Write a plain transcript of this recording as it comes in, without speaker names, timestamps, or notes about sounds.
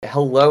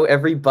Hello,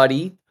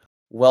 everybody.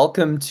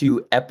 Welcome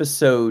to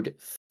episode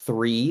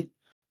 3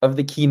 of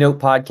the Keynote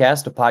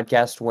Podcast, a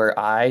podcast where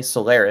I,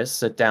 Solaris,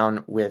 sit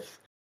down with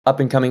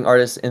up-and-coming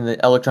artists in the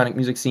electronic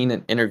music scene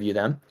and interview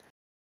them.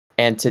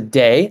 And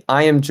today,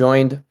 I am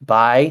joined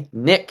by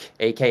Nick,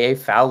 aka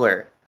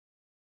Fowler.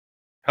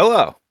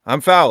 Hello,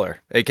 I'm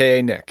Fowler,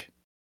 aka Nick.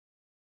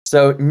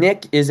 So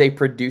Nick is a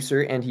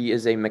producer and he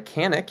is a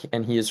mechanic,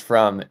 and he is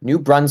from New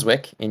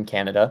Brunswick in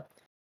Canada.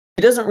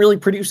 He doesn't really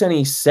produce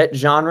any set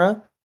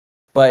genre,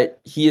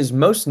 but he is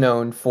most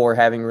known for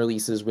having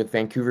releases with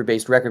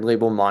Vancouver-based record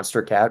label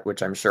Monstercat,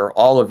 which I'm sure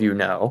all of you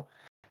know.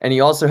 And he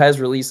also has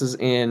releases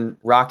in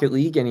Rocket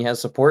League, and he has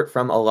support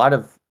from a lot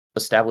of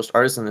established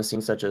artists in the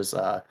scene, such as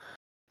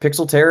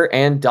Pixel Terror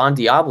and Don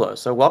Diablo.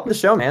 So welcome to the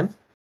show, man.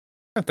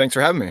 Thanks for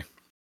having me.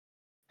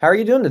 How are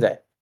you doing today?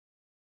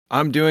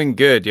 I'm doing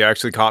good. You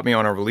actually caught me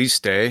on a release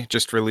day.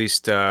 Just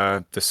released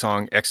the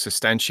song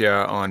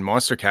Existentia on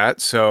Monstercat.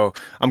 So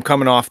I'm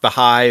coming off the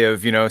high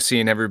of,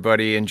 seeing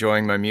everybody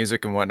enjoying my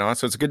music and whatnot.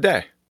 So it's a good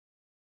day.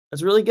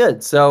 That's really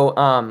good. So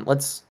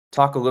let's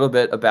talk a little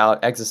bit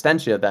about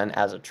Existentia then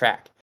as a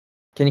track.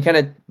 Can you kind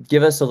of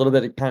give us a little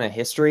bit of kind of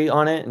history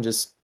on it and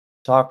just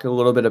talk a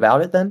little bit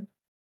about it then?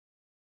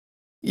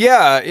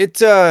 Yeah,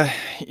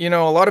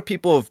 a lot of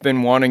people have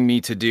been wanting me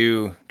to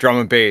do drum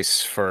and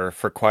bass for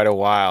quite a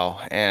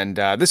while. And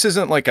this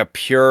isn't like a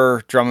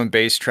pure drum and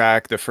bass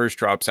track. The first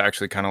drop's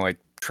actually kind of like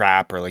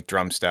trap or like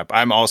drum step.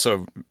 I'm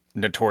also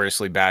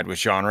notoriously bad with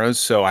genres,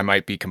 so I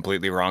might be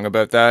completely wrong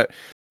about that.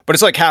 But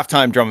it's like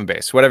halftime drum and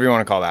bass, whatever you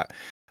want to call that.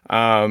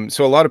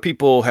 So a lot of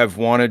people have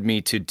wanted me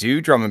to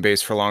do drum and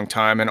bass for a long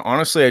time. And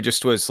honestly, I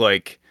just was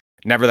like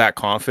never that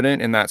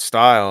confident in that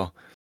style.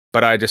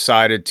 But I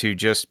decided to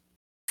just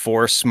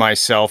force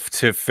myself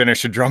to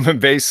finish a drum and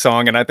bass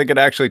song, and I think it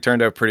actually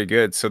turned out pretty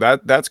good. So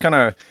that's kind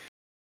of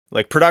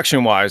like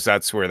production wise,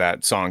 that's where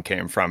that song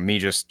came from, me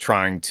just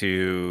trying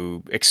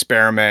to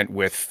experiment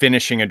with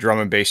finishing a drum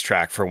and bass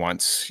track for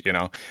once.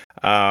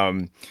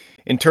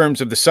 In terms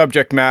of the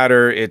subject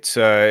matter, it's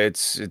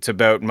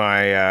about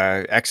my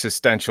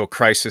existential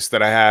crisis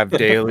that I have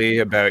daily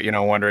about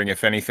wondering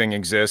if anything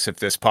exists, if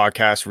this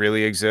podcast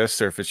really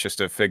exists, or if it's just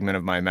a figment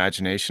of my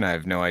imagination. I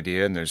have no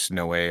idea, and there's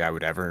no way I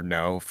would ever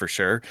know for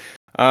sure.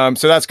 So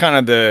that's kind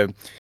of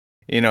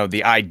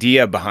the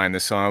idea behind the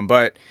song,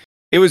 but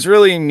it was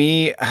really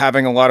me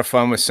having a lot of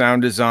fun with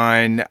sound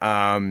design,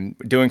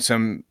 doing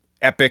some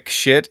epic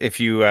shit. If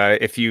you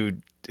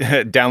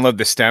download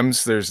the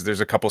stems, there's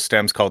a couple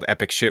stems called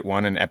Epic Shit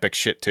 1 and Epic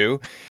Shit 2,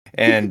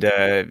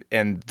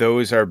 and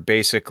those are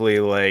basically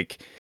like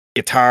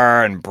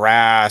guitar and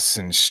brass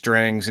and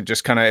strings and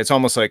just kind of, it's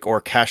almost like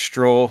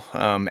orchestral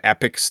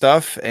epic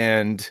stuff,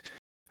 and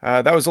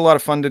that was a lot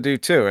of fun to do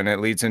too. And it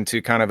leads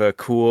into kind of a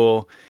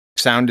cool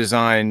sound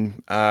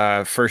design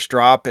first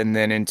drop, and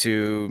then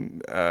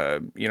into a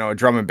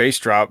drum and bass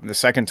drop the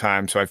second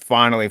time. So I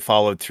finally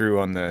followed through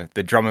on the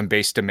drum and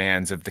bass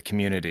demands of the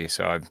community.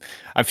 So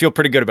I feel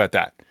pretty good about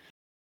that.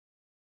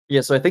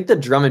 Yeah, so I think the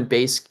drum and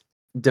bass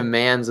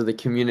demands of the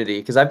community,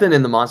 because I've been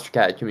in the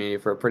Monstercat community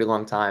for a pretty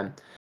long time.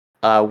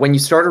 When you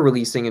started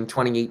releasing in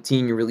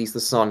 2018, you released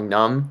the song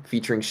Numb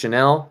featuring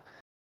Chanel.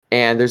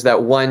 And there's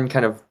that one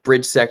kind of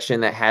bridge section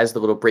that has the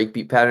little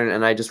breakbeat pattern.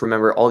 And I just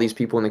remember all these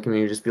people in the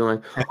community just being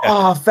like,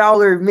 oh,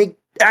 Fowler, make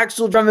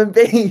actual drum and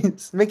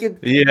bass. Make it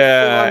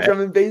full-on drum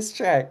and bass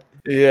track.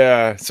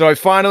 Yeah. So I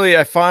finally,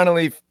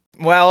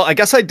 well, I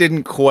guess I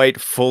didn't quite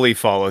fully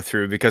follow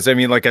through, because I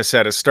mean, like I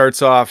said, it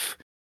starts off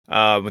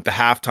with the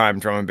halftime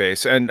drum and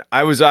bass. And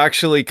I was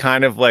actually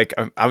kind of like,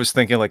 I was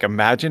thinking like,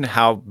 imagine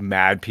how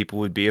mad people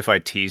would be if I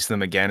teased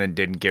them again and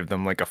didn't give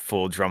them like a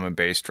full drum and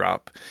bass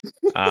drop.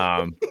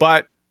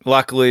 But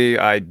luckily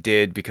I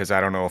did, because I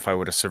don't know if I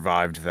would have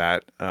survived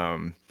that.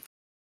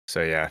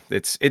 So yeah,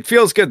 it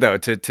feels good though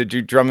to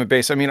do drum and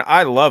bass. I mean,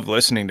 I love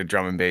listening to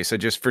drum and bass. I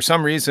just, for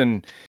some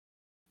reason,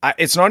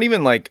 it's not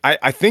even like,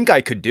 I think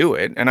I could do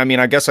it. And I mean,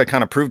 I guess I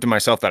kind of proved to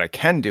myself that I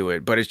can do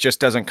it, but it just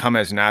doesn't come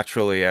as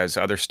naturally as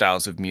other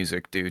styles of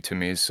music do to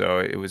me. So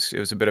it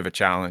was a bit of a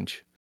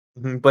challenge.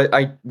 But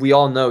we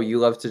all know you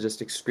love to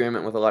just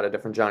experiment with a lot of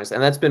different genres.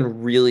 And that's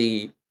been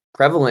really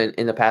prevalent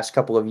in the past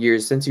couple of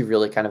years since you've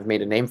really kind of made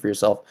a name for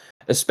yourself,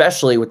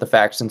 especially with the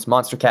fact since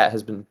Monstercat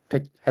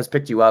has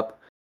picked you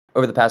up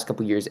over the past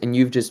couple of years, and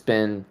you've just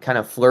been kind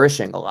of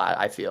flourishing a lot,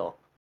 I feel.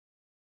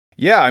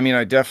 Yeah, I mean,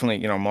 I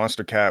definitely,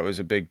 Monstercat was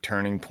a big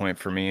turning point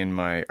for me in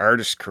my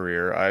artist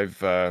career.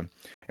 I've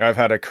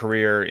had a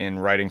career in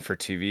writing for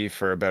TV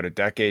for about a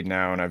decade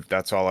now, and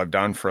that's all I've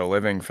done for a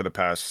living for the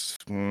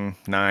past nine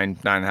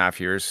and a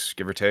half years,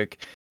 give or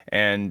take.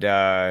 And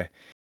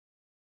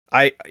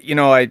I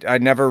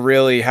never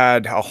really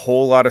had a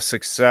whole lot of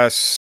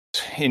success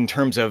in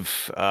terms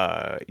of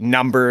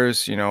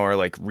numbers, or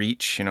like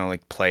reach,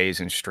 like plays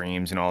and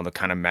streams and all the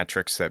kind of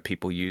metrics that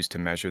people use to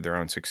measure their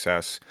own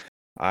success.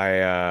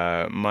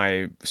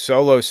 My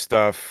solo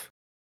stuff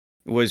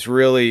was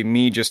really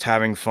me just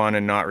having fun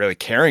and not really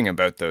caring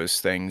about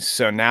those things.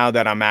 So now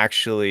that I'm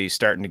actually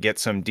starting to get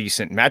some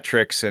decent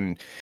metrics and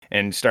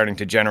and starting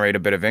to generate a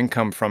bit of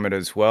income from it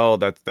as well.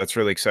 That's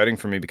really exciting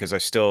for me because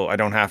I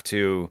don't have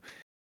to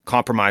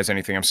compromise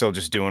anything. I'm still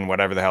just doing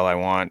whatever the hell I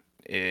want.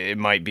 It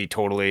might be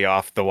totally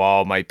off the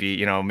wall, might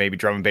be, maybe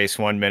drum and bass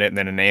 1 minute and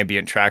then an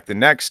ambient track the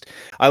next.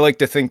 I like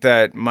to think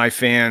that my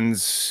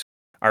fans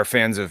are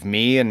fans of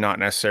me and not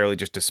necessarily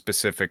just a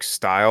specific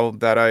style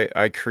that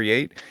I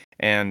create.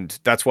 And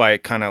that's why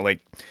it kind of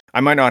like, I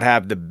might not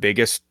have the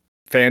biggest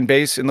fan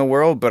base in the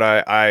world, but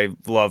I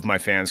love my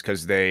fans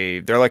because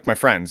they're like my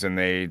friends, and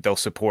they'll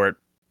support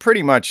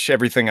pretty much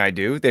everything I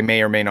do. They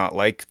may or may not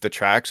like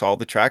all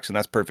the tracks, and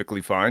that's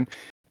perfectly fine.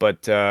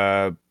 But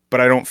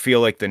I don't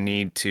feel like the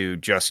need to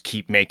just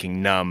keep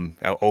making Numb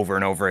over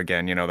and over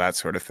again, that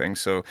sort of thing.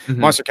 So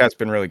Monstercat's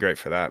been really great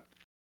for that.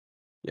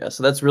 Yeah,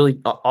 so that's really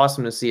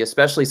awesome to see,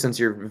 especially since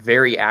you're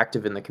very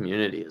active in the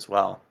community as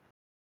well.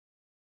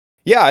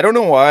 Yeah, I don't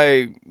know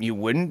why you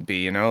wouldn't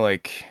be,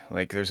 like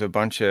there's a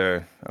bunch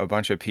of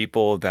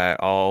people that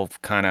all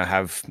kind of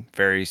have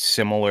very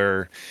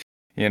similar,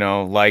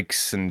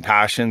 likes and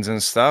passions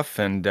and stuff,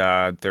 and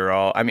they're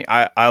all, I mean,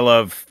 I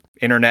love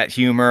internet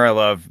humor. I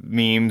love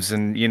memes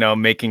and,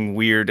 making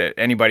weird.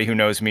 Anybody who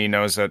knows me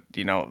knows that,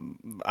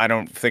 I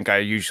don't think I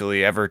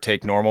usually ever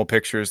take normal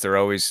pictures. They're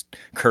always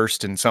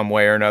cursed in some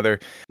way or another.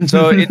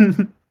 So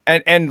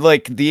and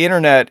like the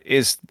internet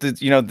is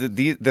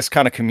this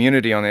kind of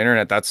community on the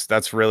internet.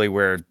 That's really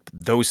where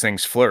those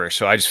things flourish.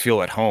 So I just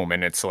feel at home,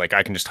 and it's like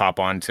I can just hop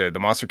onto the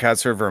Monstercat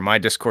server or my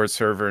Discord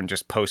server and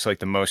just post like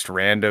the most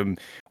random,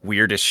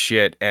 weirdest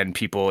shit, and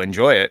people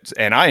enjoy it,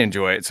 and I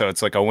enjoy it. So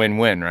it's like a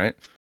win-win, right?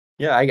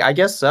 Yeah, I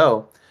guess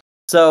so.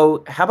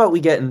 So how about we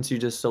get into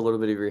just a little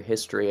bit of your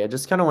history? I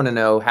just kind of want to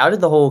know, how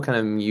did the whole kind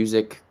of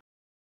music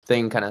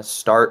thing kind of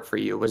start for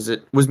you? Was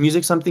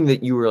music something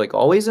that you were like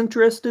always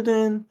interested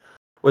in?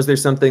 Was there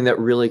something that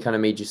really kind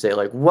of made you say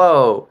like,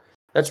 whoa,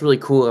 that's really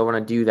cool, I want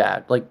to do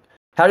that? Like,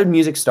 how did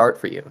music start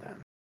for you?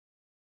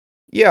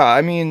 Yeah,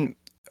 I mean,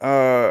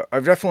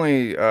 I've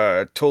definitely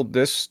told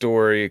this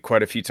story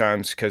quite a few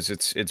times because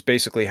it's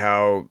basically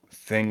how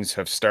things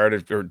have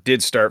started or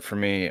did start for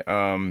me.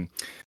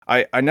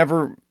 I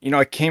never,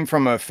 I came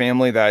from a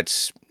family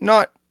that's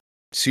not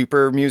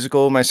super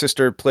musical. My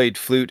sister played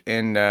flute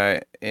in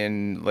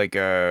like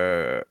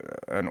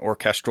an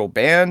orchestral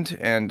band,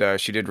 and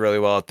she did really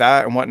well at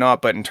that and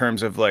whatnot. But in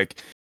terms of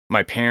like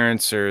my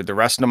parents or the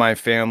rest of my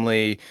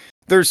family,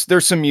 there's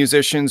some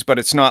musicians, but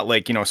it's not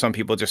like, some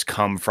people just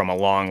come from a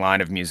long line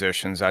of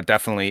musicians. That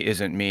definitely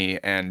isn't me.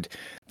 And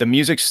the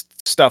music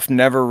stuff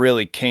never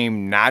really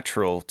came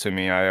natural to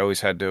me. I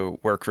always had to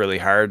work really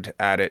hard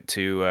at it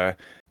to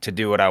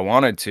do what I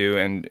wanted to.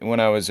 And when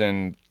I was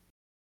in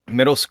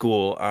middle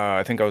school,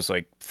 I think I was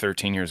like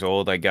 13 years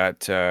old. I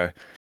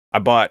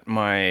bought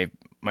my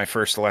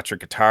first electric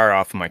guitar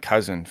off of my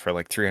cousin for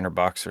like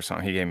 $300 or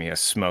something. He gave me a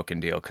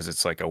smoking deal because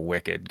it's like a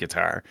wicked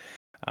guitar.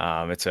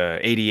 It's a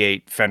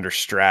 '88 Fender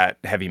Strat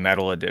heavy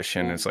metal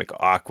edition. It's like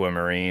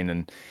aquamarine.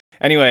 And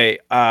anyway,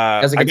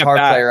 As a I got guitar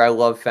that. player, I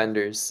love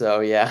Fenders, so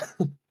yeah.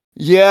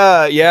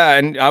 Yeah, yeah,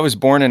 and I was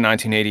born in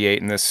 1988,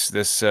 and this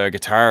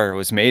guitar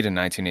was made in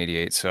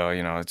 1988. So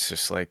it's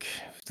just like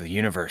the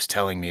universe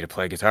telling me to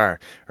play guitar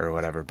or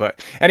whatever.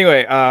 But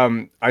anyway,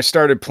 I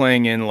started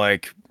playing in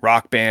like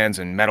rock bands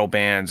and metal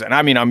bands, and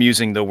I mean, I'm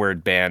using the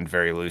word band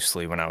very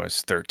loosely. When I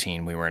was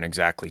 13, we weren't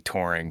exactly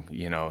touring,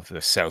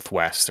 the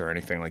Southwest or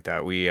anything like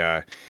that.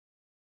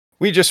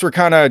 We just were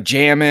kind of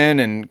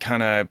jamming and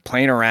kind of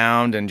playing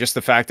around, and just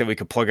the fact that we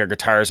could plug our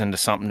guitars into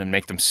something and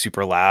make them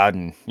super loud.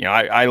 And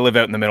I live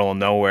out in the middle of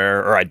nowhere,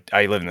 or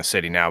I live in the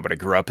city now, but I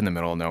grew up in the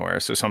middle of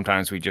nowhere. So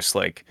sometimes we just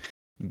like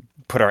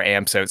put our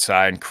amps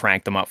outside and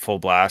crank them up full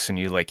blast, and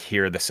you like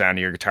hear the sound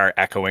of your guitar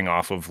echoing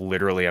off of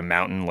literally a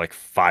mountain like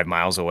 5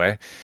 miles away.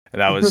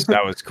 That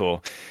was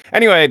cool.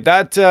 Anyway,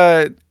 that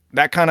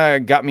kind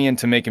of got me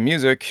into making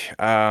music,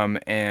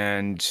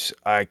 and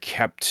I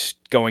kept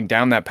going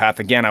down that path.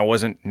 Again, I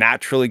wasn't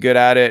naturally good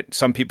at it.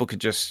 Some people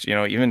could just,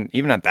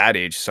 even at that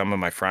age, some of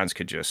my friends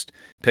could just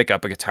pick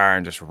up a guitar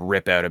and just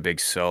rip out a big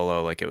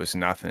solo like it was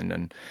nothing.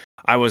 And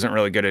I wasn't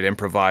really good at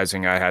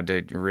improvising. I had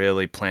to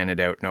really plan it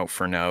out note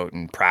for note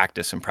and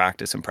practice and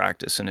practice and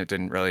practice, and it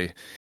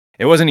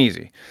wasn't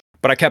easy.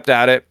 But I kept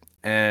at it,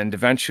 and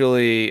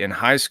eventually in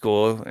high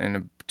school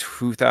in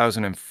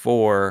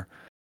 2004,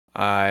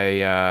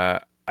 I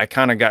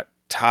kind of got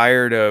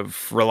tired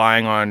of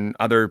relying on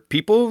other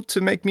people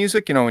to make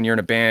music. When you're in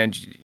a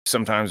band,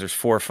 sometimes there's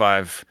 4 or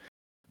 5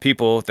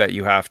 people that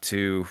you have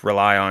to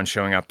rely on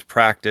showing up to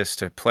practice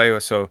to play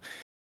with. So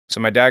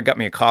my dad got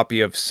me a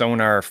copy of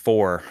Sonar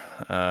 4,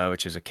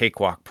 which is a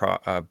cakewalk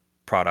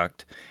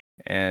product.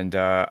 And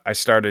I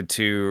started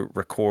to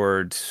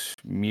record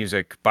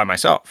music by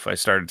myself. I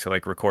started to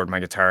like record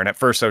my guitar, and at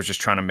first I was just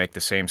trying to make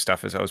the same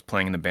stuff as I was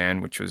playing in the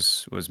band, which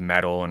was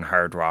metal and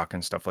hard rock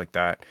and stuff like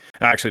that.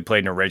 I actually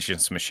played in a Rage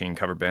Against the Machine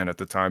cover band at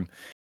the time.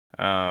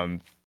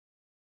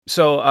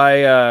 So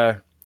I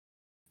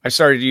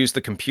started to use the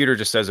computer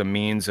just as a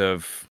means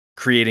of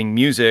creating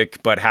music,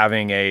 but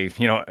having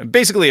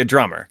basically a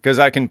drummer, because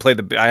I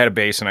had a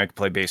bass and I could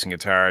play bass and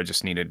guitar. I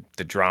just needed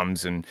the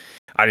drums, and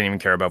I didn't even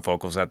care about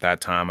vocals at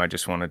that time. I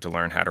just wanted to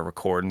learn how to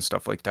record and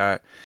stuff like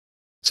that.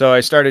 So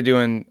I started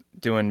doing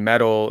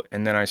metal,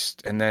 and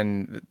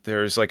then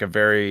there's like a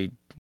very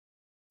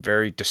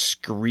very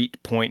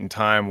discrete point in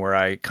time where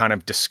I kind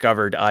of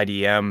discovered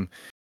IDM,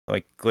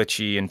 like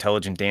glitchy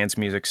intelligent dance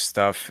music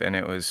stuff, and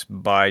it was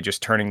by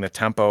just turning the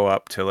tempo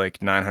up to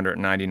like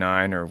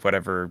 999 or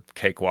whatever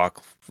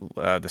cakewalk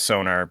the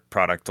Sonar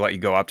product let you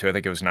go up to. I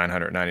think it was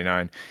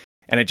 999,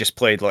 and it just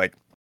played like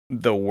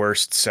the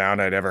worst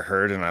sound I'd ever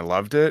heard, and I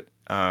loved it.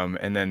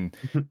 And then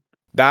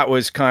that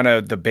was kind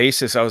of the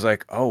basis. I was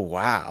like, oh,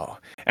 wow.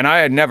 And I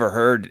had never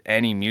heard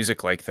any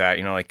music like that.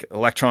 You know, like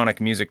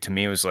electronic music to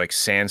me was like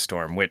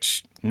Sandstorm,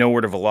 which, no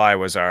word of a lie,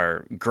 was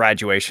our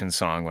graduation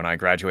song when I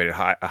graduated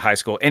high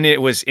school. And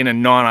it was in a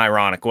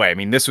non-ironic way. I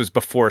mean, this was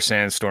before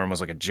Sandstorm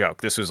was like a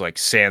joke. This was like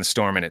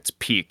Sandstorm in its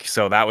peak.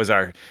 So that was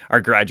our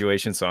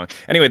graduation song.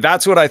 Anyway,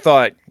 that's what I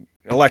thought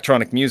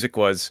electronic music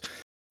was.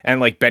 And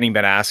like Benny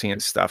Benassi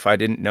and stuff. I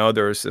didn't know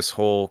there was this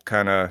whole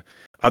kind of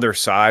other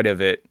side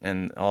of it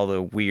and all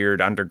the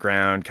weird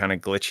underground kind of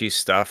glitchy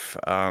stuff.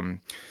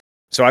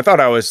 So I thought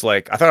I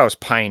was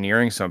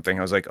pioneering something.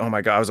 I was like, oh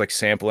my God, I was like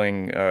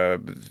sampling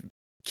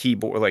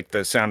keyboard, like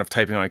the sound of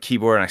typing on a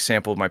keyboard. And I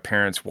sampled my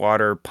parents'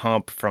 water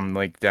pump from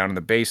like down in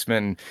the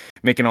basement and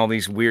making all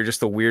these just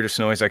the weirdest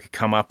noise I could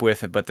come up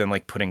with, but then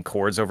like putting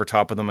chords over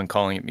top of them and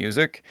calling it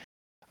music.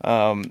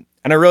 And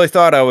I really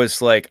thought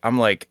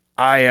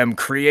I am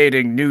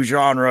creating new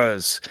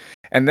genres.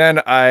 And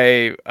then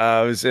I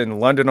was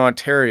in London,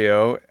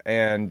 Ontario,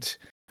 and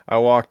I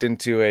walked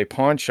into a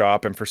pawn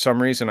shop, and for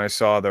some reason I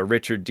saw the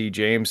Richard D.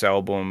 James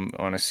album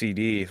on a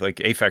CD, like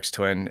Aphex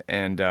Twin,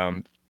 and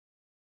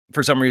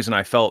for some reason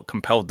I felt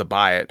compelled to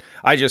buy it.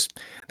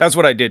 That's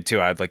what I did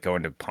too. I'd like go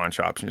into pawn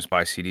shops and just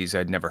buy CDs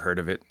I'd never heard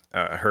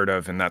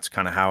of, and that's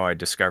kind of how I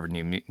discovered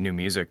new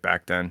music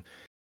back then.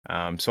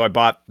 So I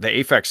bought the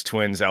Aphex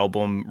Twins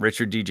album,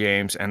 Richard D.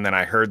 James, and then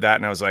I heard that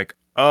and I was like,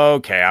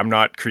 okay, I'm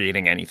not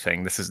creating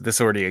anything.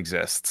 This already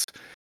exists.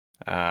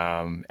 But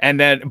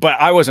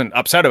I wasn't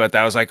upset about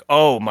that. I was like,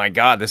 oh my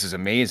God, this is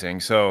amazing.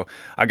 So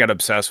I got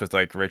obsessed with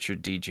like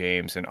Richard D.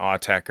 James and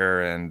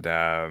Autechre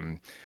and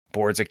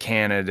Boards of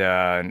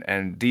Canada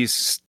and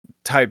these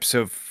types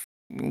of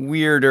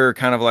weirder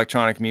kind of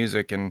electronic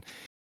music and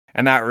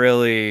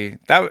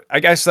I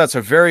guess that's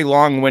a very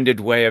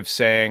long-winded way of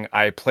saying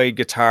I played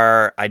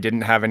guitar. I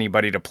didn't have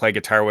anybody to play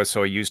guitar with,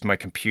 so I used my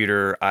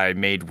computer. I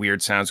made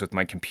weird sounds with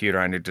my computer.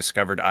 I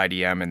discovered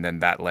IDM, and then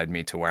that led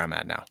me to where I'm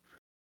at now.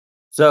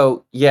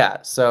 So yeah,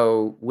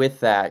 so with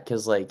that,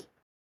 because like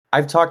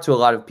I've talked to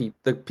a lot of people,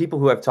 the people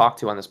who I've talked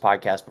to on this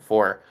podcast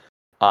before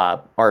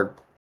are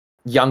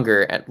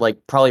younger and like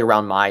probably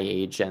around my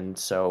age, and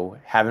so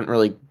haven't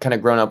really kind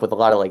of grown up with a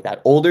lot of like that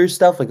older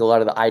stuff, like a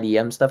lot of the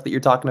IDM stuff that you're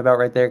talking about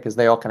right there, because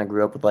they all kind of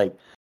grew up with like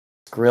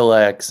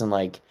Skrillex and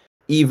like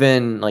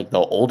even like the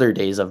older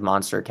days of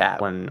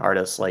Monstercat when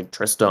artists like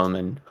Tristram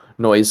and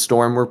Noise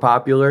Storm were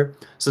popular.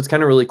 So it's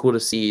kind of really cool to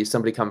see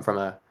somebody come from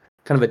a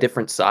kind of a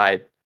different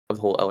side of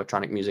the whole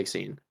electronic music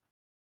scene.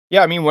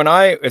 Yeah, I mean,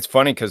 it's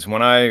funny because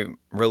when I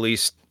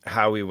released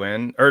How We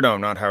Win, or no,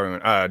 not How We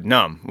Win,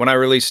 Numb. When I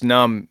released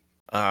Numb,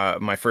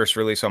 my first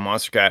release on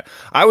Monstercat,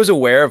 I was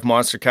aware of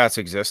Monstercat's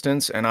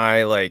existence, and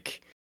I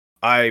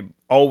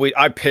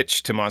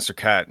pitched to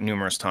Monstercat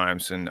numerous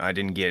times, and I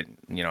didn't get,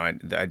 I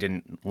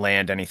didn't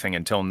land anything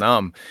until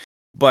Numb,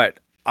 but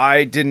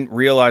I didn't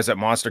realize that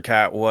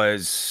Monstercat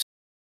was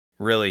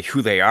really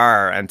who they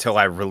are until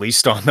I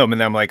released on them, and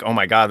then I'm like, oh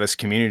my God, this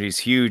community is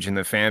huge, and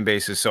the fan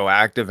base is so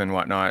active and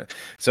whatnot.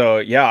 So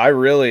yeah, I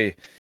really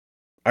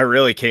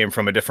came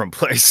from a different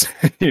place,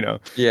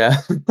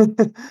 Yeah.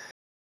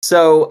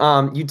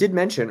 So, you did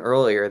mention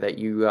earlier that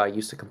you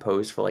used to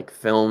compose for like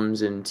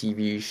films and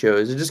TV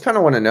shows. I just kind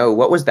of want to know,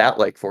 what was that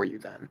like for you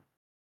then?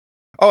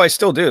 Oh, I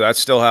still do. That's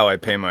still how I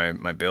pay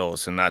my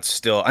bills, and that's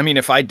still. I mean,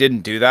 if I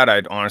didn't do that,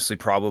 I'd honestly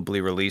probably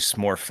release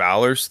more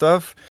Fowler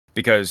stuff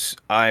because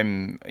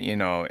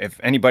if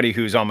anybody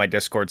who's on my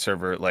Discord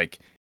server, like,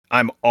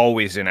 I'm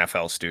always in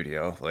FL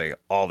Studio, like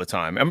all the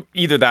time. I'm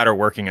either that or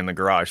working in the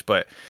garage,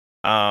 but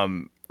a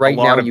Right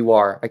now lot of. you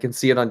are. I can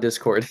see it on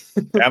Discord.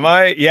 Am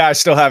I? Yeah, I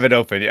still have it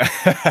open. Yeah.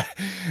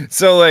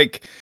 So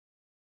like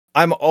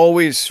I'm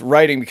always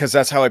writing because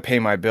that's how I pay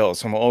my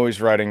bills. I'm always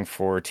writing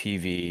for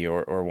TV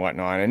or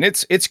whatnot. And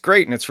it's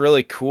great and it's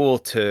really cool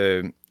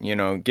to,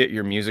 get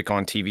your music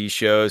on TV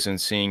shows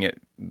and seeing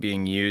it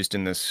being used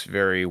in this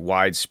very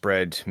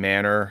widespread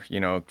manner,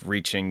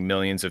 reaching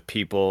millions of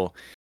people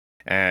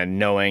and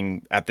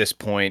knowing at this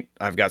point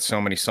I've got so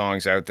many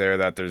songs out there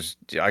that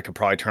I could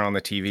probably turn on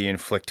the TV and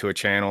flick to a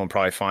channel and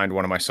probably find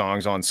one of my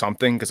songs on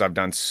something because I've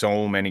done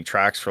so many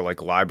tracks for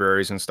like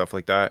libraries and stuff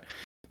like that.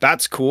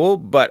 That's cool,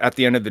 but at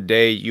the end of the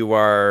day,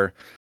 you're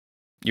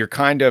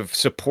kind of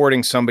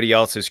supporting somebody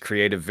else's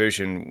creative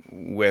vision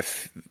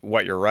with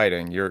what you're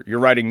writing. You're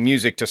writing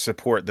music to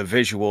support the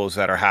visuals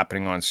that are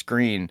happening on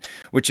screen,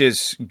 which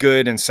is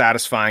good and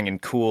satisfying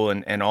and cool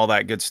and all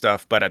that good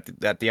stuff. But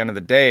at the end of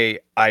the day,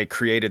 I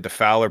created the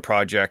Fowler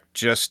project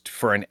just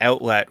for an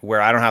outlet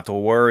where I don't have to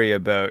worry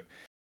about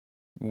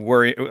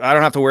I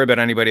don't have to worry about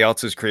anybody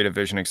else's creative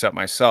vision except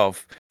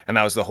myself. And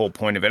that was the whole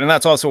point of it. And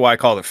that's also why I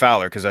called it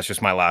Fowler, because that's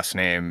just my last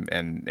name.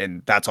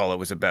 And that's all it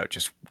was about.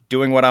 Just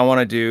doing what I want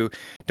to do.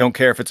 Don't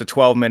care if it's a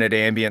 12-minute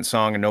ambient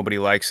song and nobody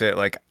likes it.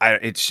 Like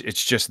it's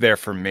just there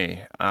for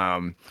me.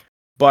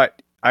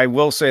 But I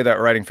will say that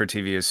writing for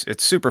TV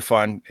it's super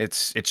fun.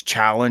 It's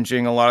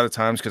challenging a lot of the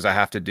times because I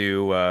have to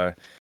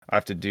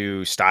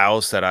do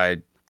styles that I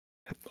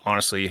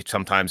honestly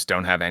sometimes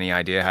don't have any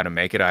idea how to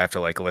make it. I have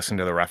to like listen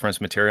to the reference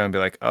material and be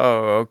like,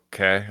 oh,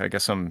 okay, I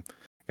guess I'm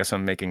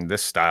making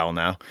this style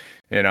now,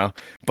 you know.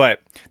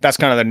 But that's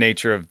kind of the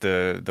nature of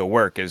the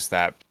work, is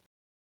that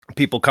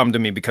people come to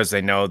me because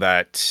they know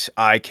that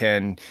I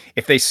can,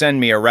 if they send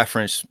me a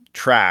reference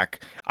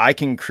track, I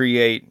can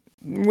create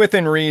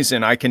within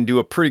reason. I can do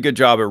a pretty good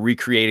job of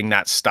recreating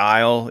that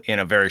style in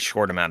a very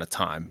short amount of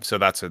time. So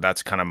that's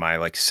kind of my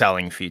like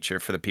selling feature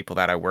for the people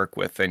that I work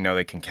with. They know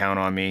they can count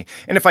on me.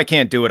 And if I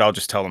can't do it, I'll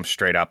just tell them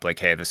straight up like,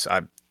 hey,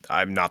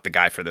 I'm not the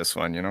guy for this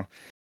one, you know.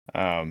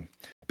 But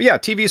yeah,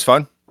 TV is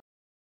fun.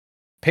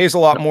 Pays a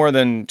lot more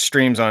than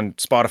streams on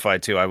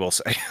Spotify too, I will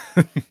say.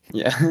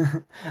 Yeah.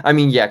 I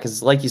mean, yeah,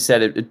 because like you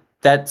said,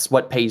 that's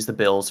what pays the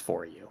bills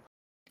for you.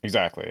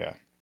 Exactly, yeah.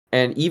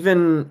 And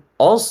even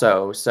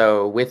also,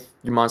 so with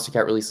your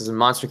Monstercat releases, and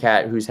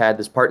Monstercat, who's had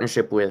this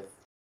partnership with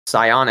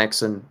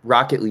Psyonix and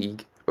Rocket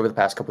League over the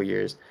past couple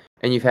years,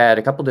 and you've had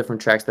a couple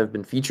different tracks that have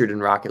been featured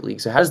in Rocket League.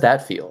 So how does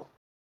that feel?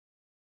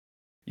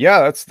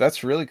 Yeah,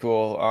 that's really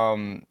cool.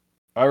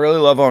 I really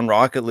love on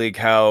Rocket League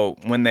how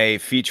when they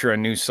feature a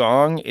new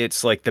song,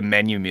 it's like the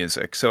menu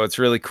music. So it's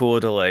really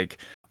cool to like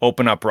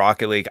open up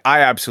Rocket League.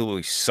 I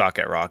absolutely suck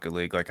at Rocket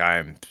League. Like I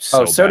am Oh,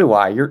 so so bad. do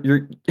I. You're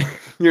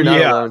you're not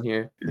Yeah. alone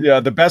here. Yeah,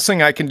 the best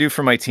thing I can do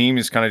for my team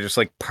is kind of just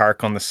like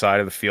park on the side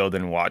of the field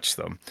and watch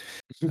them.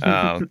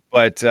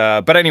 But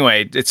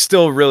anyway, it's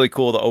still really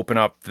cool to open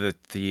up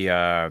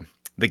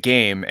the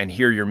game and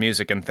hear your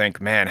music and think,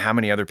 man, how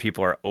many other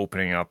people are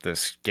opening up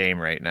this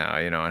game right now,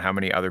 you know, and how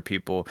many other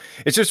people.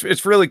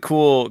 It's really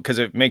cool because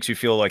it makes you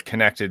feel like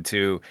connected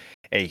to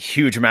a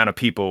huge amount of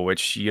people,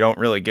 which you don't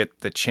really get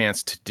the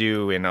chance to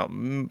do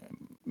in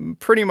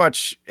pretty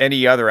much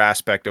any other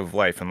aspect of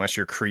life unless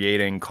you're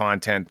creating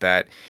content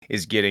that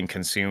is getting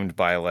consumed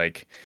by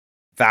like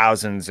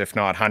thousands, if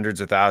not hundreds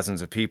of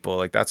thousands of people.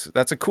 Like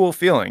that's a cool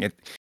feeling.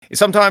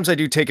 Sometimes I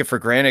do take it for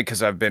granted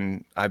because I've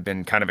been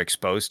kind of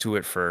exposed to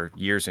it for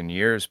years and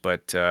years.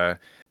 But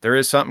there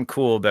is something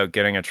cool about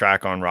getting a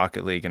track on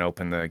Rocket League and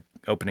opening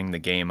the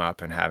game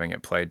up and having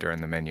it played during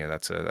the menu.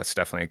 That's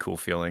definitely a cool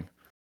feeling.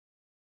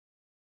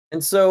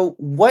 And so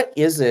what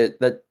is it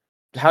that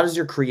how does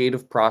your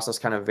creative process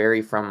kind of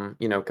vary from,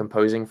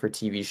 composing for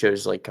TV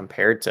shows like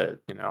compared to,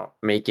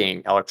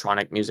 making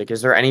electronic music?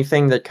 Is there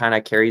anything that kind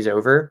of carries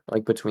over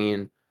like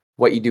between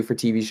what you do for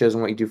TV shows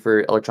and what you do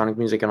for electronic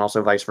music and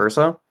also vice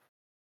versa?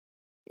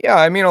 Yeah,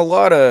 I mean a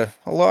lot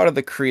of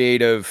the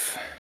creative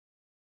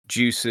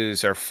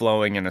juices are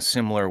flowing in a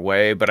similar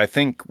way, but I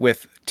think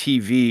with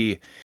TV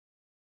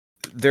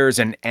there's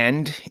an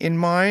end in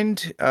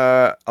mind,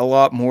 a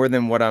lot more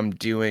than what I'm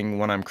doing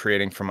when I'm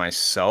creating for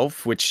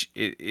myself, which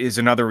is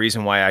another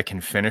reason why I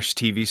can finish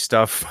TV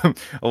stuff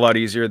a lot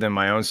easier than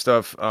my own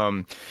stuff.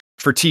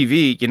 For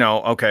TV,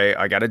 okay,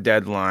 I got a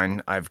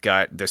deadline. I've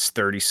got this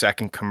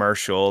 30-second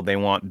commercial. They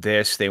want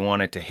this. They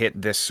want it to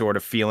hit this sort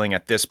of feeling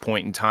at this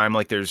point in time.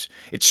 Like it's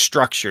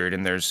structured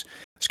and there's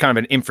kind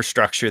of an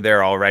infrastructure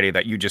there already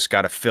that you just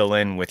got to fill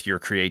in with your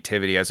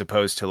creativity as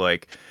opposed to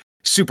like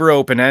super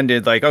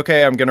open-ended, like,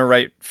 okay, I'm gonna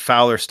write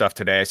Fowler stuff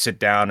today. I sit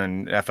down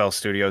and FL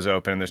Studio's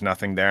open and there's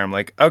nothing there. I'm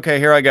like, okay,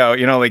 here I go.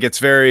 Like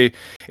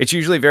it's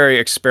usually very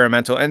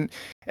experimental.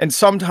 And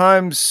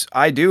sometimes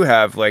I do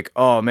have like,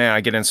 oh man,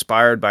 I get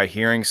inspired by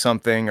hearing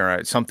something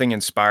or something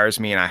inspires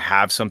me and I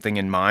have something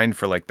in mind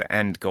for like the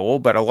end goal.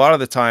 But a lot of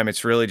the time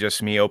it's really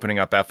just me opening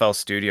up FL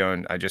Studio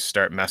and I just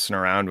start messing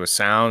around with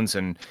sounds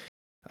and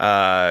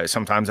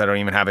sometimes I don't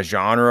even have a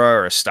genre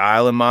or a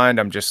style in mind.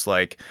 I'm just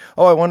like,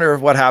 oh, I wonder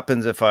what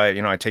happens if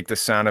I take the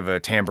sound of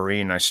a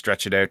tambourine and I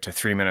stretch it out to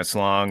 3 minutes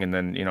long and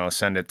then,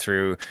 send it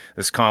through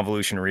this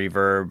convolution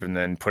reverb and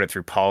then put it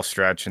through pulse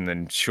stretch and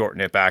then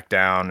shorten it back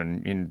down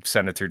and,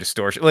 send it through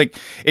distortion. Like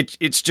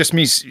it's just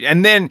me.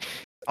 And then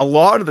a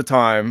lot of the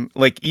time,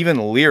 like even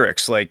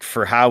lyrics, like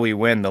for How We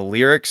Win, the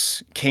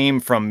lyrics came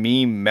from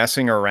me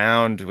messing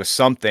around with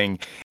something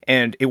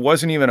and it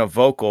wasn't even a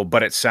vocal,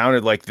 but it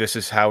sounded like This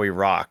Is How We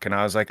Rock. And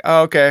I was like,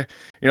 oh, okay.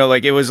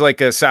 Like it was like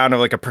a sound of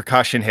like a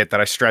percussion hit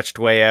that I stretched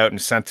way out and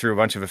sent through a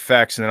bunch of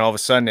effects. And then all of a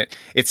sudden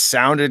it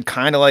sounded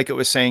kind of like it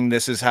was saying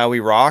This Is How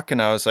We Rock.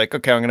 And I was like,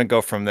 okay, I'm going to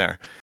go from there.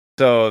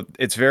 So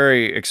it's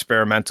very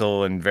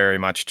experimental and very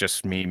much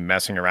just me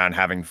messing around,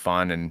 having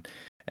fun.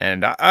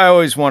 And I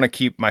always want to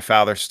keep my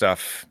Fowler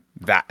stuff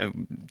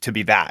to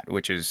be that,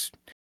 which is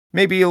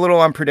maybe a little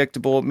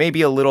unpredictable,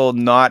 maybe a little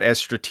not as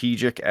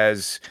strategic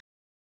as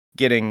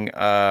getting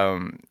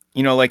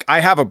like I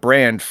have a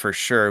brand for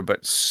sure,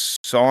 but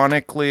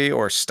sonically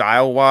or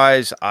style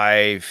wise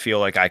I feel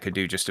like I could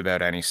do just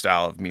about any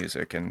style of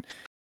music. And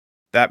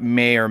that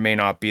may or may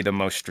not be the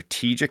most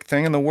strategic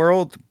thing in the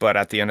world, but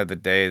at the end of the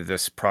day,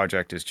 this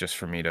project is just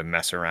for me to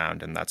mess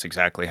around, and that's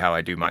exactly how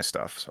I do my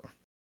stuff. So.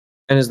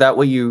 And is that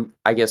what you,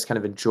 I guess, kind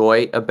of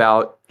enjoy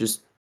about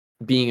just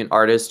being an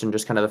artist and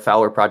just kind of the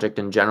Fowler project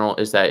in general?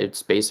 Is that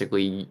it's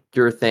basically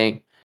your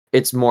thing?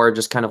 It's more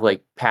just kind of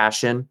like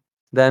passion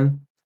then?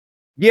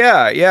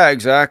 Yeah, yeah,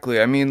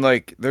 exactly. I mean,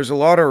 like, there's a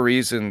lot of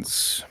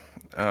reasons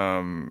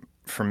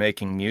for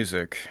making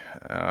music,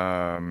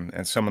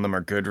 and some of them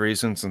are good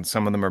reasons, and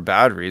some of them are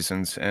bad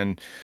reasons.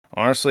 And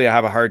honestly, I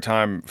have a hard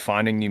time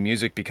finding new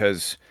music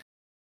because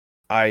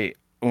I,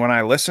 when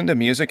I listen to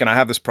music, and I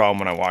have this problem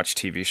when I watch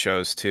TV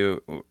shows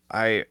too,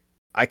 I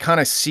kind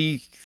of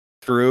see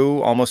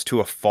through almost to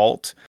a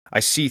fault. I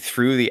see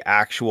through the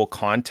actual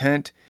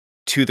content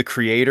to the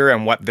creator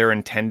and what they're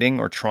intending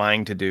or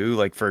trying to do.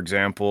 Like, for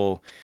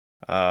example,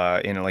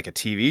 in like a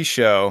TV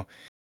show.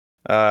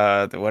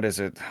 What is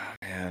it?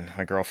 Man,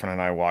 my girlfriend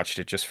and I watched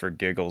it just for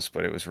giggles,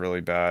 but it was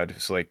really bad.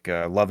 It's like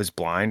Love is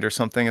Blind or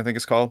something, I think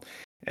it's called.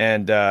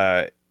 And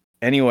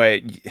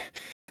anyway,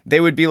 they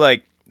would be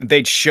like,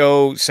 they'd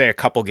show, say, a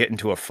couple get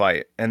into a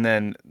fight, and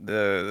then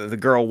the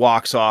girl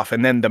walks off,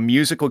 and then the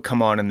music would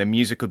come on, and the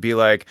music would be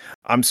like,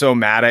 "I'm so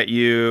mad at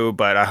you,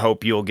 but I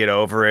hope you'll get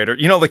over it," or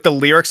like the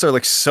lyrics are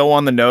like so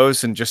on the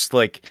nose and just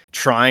like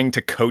trying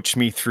to coach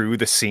me through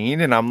the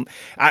scene, and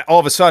all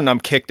of a sudden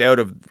I'm kicked out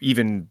of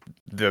even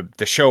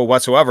the show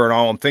whatsoever, and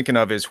all I'm thinking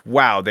of is,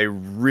 wow, they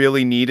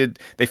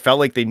felt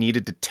like they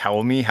needed to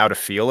tell me how to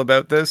feel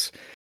about this.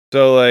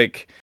 So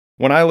like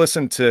when I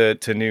listen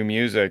to new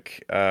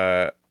music,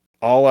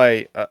 all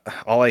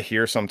I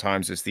hear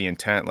sometimes is the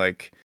intent,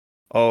 like,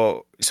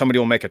 oh, somebody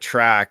will make a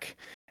track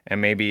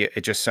and maybe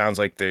it just sounds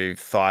like they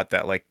thought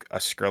that like a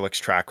Skrillex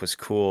track was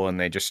cool and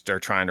they just are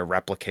trying to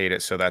replicate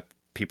it so that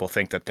people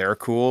think that they're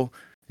cool.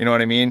 You know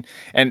what I mean?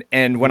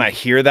 And when I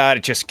hear that,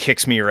 it just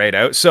kicks me right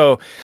out. So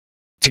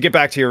to get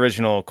back to your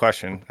original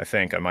question, I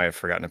think I might have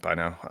forgotten it by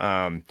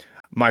now.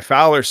 My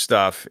Fowler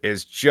stuff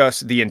is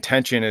just, the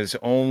intention is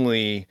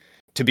only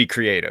to be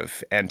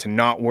creative and to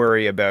not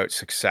worry about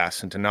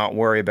success and to not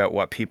worry about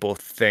what people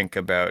think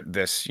about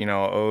this.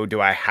 Oh,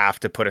 do I have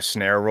to put a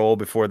snare roll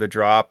before the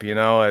drop?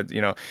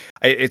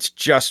 It's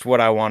just what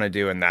I want to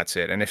do, and that's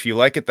it. And if you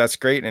like it, that's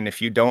great. And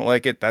if you don't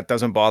like it, that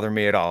doesn't bother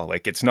me at all.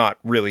 Like, it's not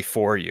really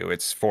for you;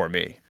 it's for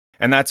me.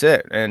 And that's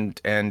it. And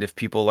if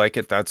people like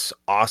it, that's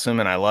awesome.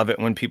 And I love it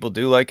when people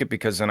do like it,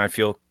 because then I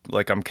feel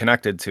like I'm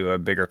connected to a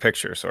bigger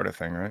picture, sort of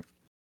thing, right?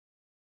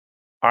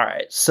 All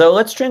right, so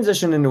let's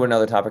transition into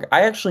another topic.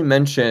 I actually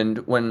mentioned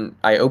when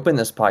I opened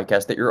this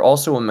podcast that you're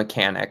also a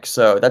mechanic.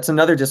 So that's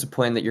another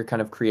discipline that you're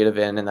kind of creative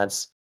in, and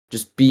that's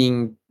just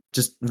being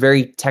just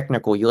very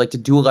technical. You like to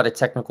do a lot of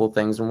technical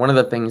things, and one of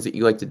the things that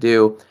you like to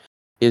do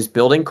is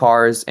building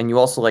cars, and you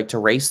also like to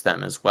race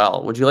them as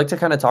well. Would you like to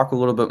kind of talk a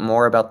little bit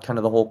more about kind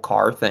of the whole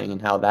car thing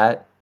and how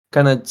that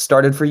kind of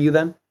started for you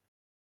then?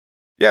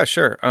 Yeah,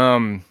 sure.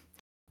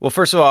 Well,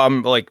 first of all,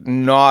 I'm like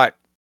not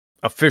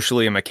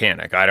officially a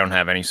mechanic. I don't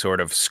have any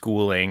sort of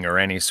schooling or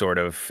any sort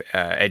of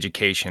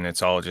education.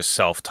 It's all just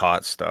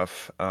self-taught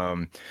stuff.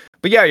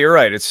 But yeah, you're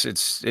right.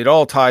 It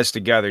all ties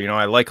together.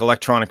 I like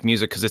electronic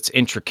music because it's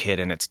intricate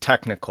and it's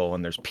technical,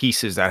 and there's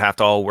pieces that have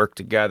to all work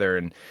together.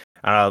 And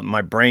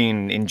my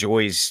brain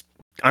enjoys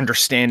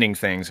understanding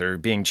things or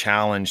being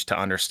challenged to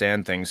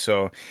understand things.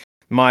 So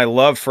my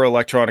love for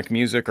electronic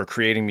music or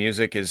creating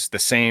music is the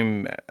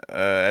same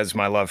as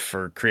my love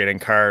for creating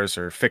cars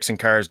or fixing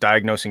cars,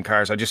 diagnosing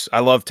cars. I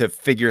love to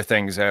figure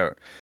things out.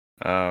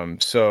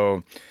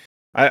 So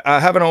I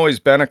haven't always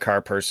been a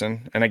car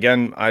person, and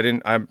again,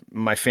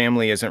 my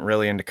family isn't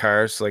really into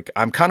cars. Like,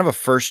 I'm kind of a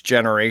first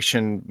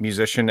generation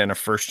musician and a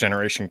first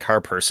generation car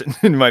person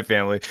in my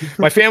family.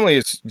 My family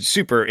is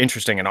super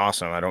interesting and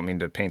awesome. I don't mean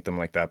to paint them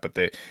like that, but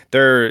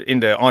they're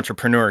into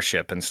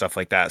entrepreneurship and stuff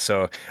like that.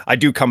 So I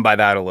do come by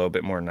that a little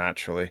bit more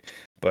naturally.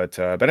 But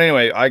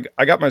anyway,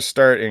 I got my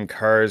start in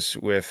cars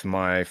with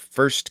my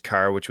first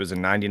car, which was a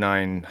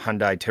 '99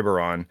 Hyundai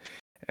Tiburon,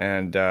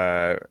 and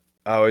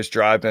I was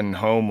driving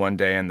home one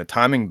day and the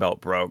timing belt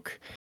broke.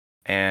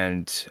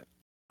 And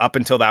up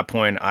until that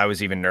point, I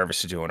was even nervous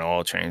to do an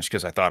oil change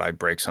because I thought I'd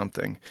break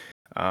something.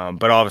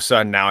 But all of a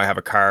sudden, now I have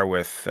a car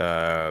with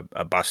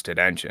a busted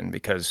engine,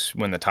 because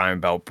when the timing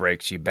belt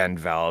breaks, you bend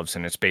valves,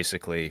 and it's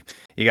basically,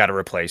 you got to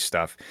replace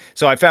stuff.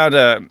 So I found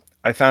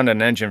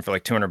an engine for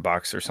like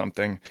 $200 or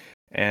something,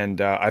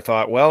 and I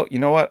thought, well, you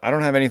know what? I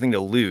don't have anything to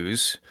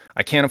lose.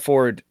 I can't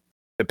afford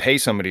to pay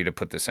somebody to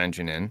put this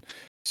engine in.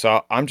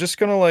 So I'm just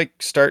gonna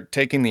like start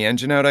taking the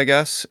engine out, I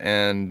guess.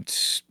 And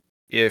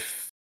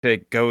if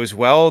it goes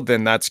well,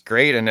 then that's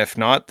great. And if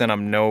not, then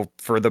I'm no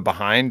further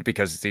behind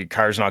because the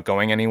car's not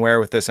going anywhere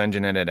with this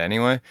engine in it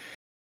anyway.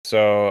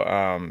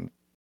 So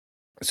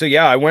so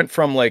yeah, I went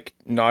from like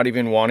not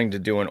even wanting to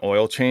do an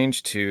oil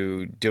change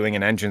to doing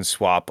an engine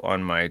swap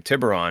on my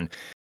Tiburon.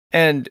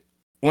 And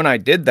when I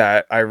did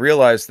that, I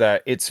realized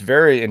that it's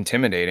very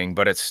intimidating,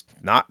 but it's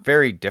not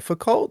very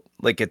difficult.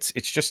 Like, it's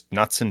just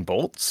nuts and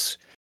bolts.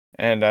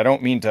 And I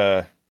don't mean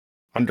to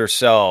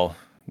undersell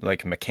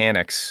like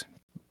mechanics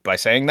by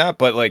saying that,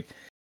 but like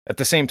at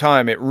the same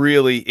time, it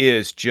really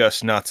is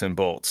just nuts and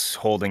bolts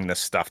holding this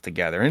stuff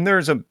together. And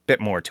there's a bit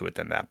more to it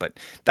than that, but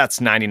that's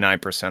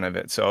 99% of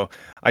it. So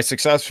I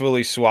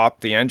successfully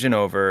swapped the engine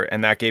over,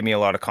 and that gave me a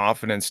lot of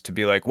confidence to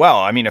be like, well,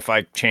 I mean, if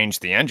I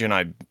changed the engine,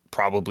 I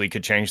probably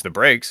could change the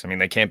brakes. I mean,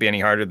 they can't be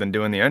any harder than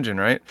doing the engine,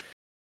 right?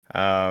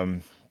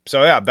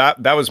 So yeah,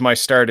 that was my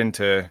start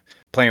into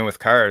playing with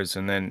cars,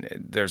 and then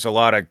there's a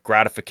lot of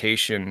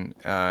gratification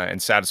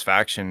and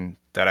satisfaction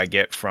that I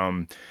get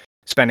from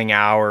spending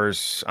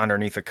hours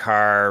underneath a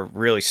car,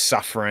 really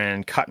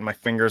suffering, cutting my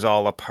fingers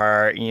all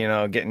apart,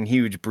 getting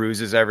huge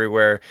bruises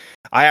everywhere.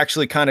 I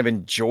actually kind of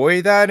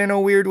enjoy that in a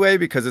weird way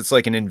because it's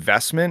like an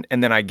investment,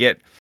 and then I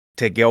get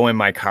to go in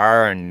my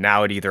car and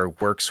now it either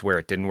works where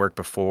it didn't work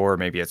before,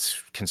 maybe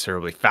it's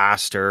considerably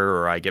faster,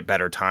 or I get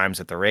better times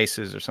at the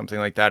races or something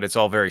like that. It's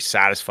all very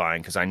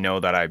satisfying because I know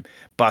that I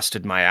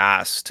busted my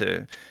ass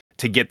to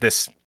get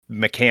this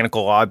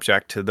mechanical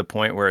object to the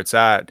point where it's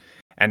at,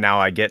 and now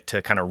I get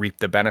to kind of reap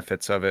the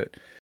benefits of it.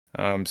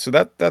 So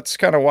that's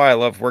kind of why I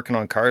love working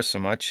on cars so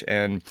much.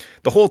 And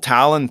the whole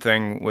Talon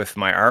thing with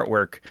my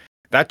artwork,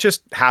 that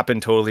just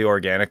happened totally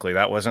organically.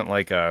 It wasn't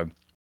like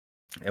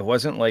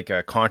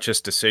a conscious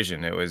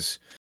decision.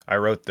 I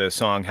wrote the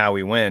song How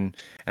We Win,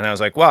 and I was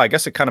like, well, I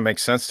guess it kind of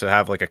makes sense to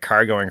have like a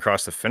car going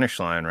across the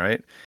finish line,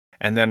 right?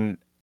 And then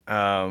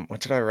what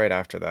did I write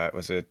after that?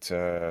 Was it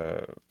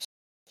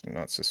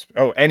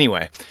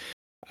anyway,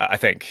 I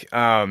think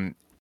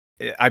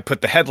I put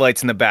the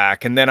headlights in the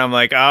back, and then I'm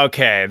like,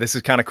 okay, this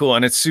is kind of cool.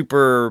 And it's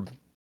super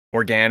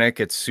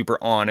organic. It's super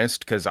honest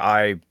because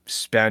I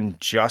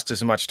spend just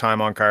as much time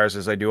on cars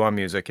as I do on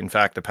music. In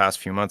fact, the past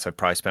few months, I've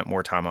probably spent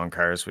more time on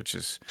cars, which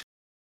is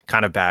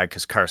kind of bad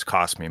because cars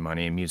cost me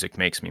money and music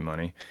makes me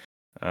money.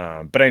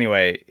 But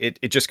anyway, it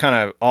just kind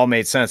of all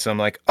made sense. I'm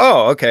like,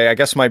 oh, okay, I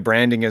guess my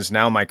branding is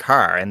now my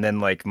car. And then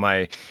like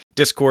my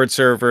Discord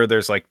server,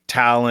 there's like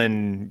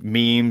Talon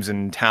memes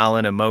and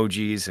Talon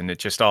emojis, and it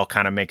just all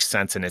kind of makes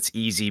sense, and it's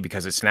easy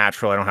because it's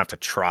natural. I don't have to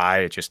try.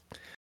 It just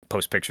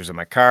post pictures of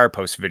my car,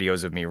 post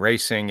videos of me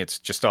racing. It's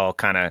just all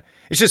kind of,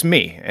 it's just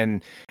me.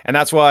 And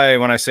that's why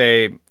when I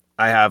say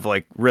I have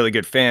like really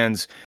good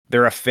fans,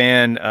 they're a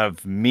fan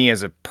of me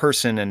as a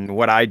person and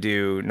what I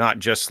do, not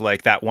just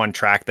like that one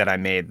track that I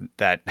made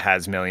that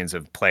has millions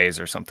of plays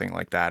or something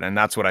like that. And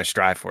that's what I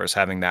strive for, is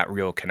having that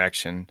real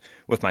connection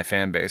with my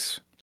fan base.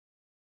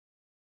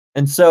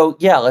 And so,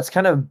 yeah, let's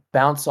kind of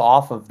bounce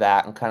off of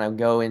that and kind of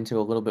go into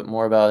a little bit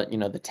more about,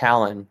 the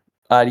Talon.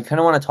 Do you kind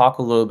of want to talk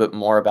a little bit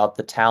more about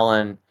the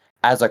Talon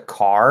as a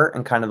car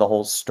and kind of the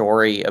whole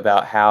story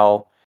about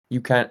how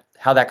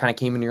that kind of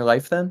came in your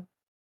life then?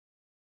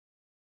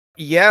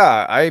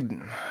 Yeah,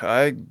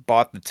 I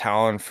bought the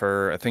Talon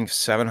for I think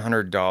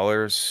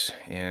 $700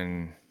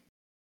 in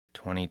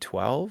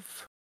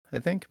 2012. I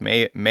think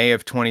May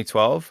of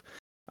 2012.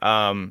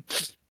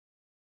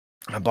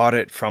 I bought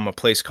it from a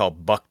place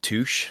called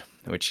Bucktouche,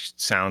 which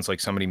sounds like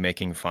somebody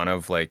making fun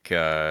of like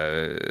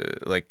a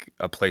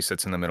place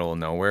that's in the middle of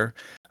nowhere.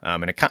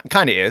 And it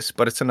kind of is,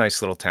 but it's a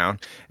nice little town.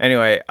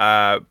 Anyway,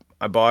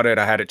 I bought it.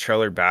 I had it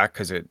trailered back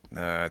because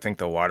I think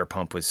the water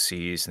pump was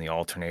seized and the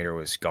alternator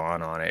was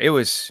gone on it. It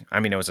was a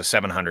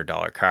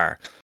 $700 car,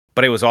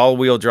 but it was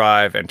all-wheel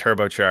drive and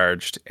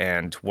turbocharged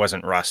and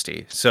wasn't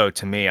rusty. So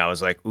to me, I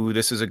was like, ooh,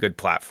 this is a good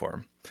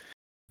platform.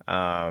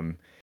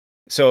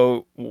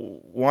 So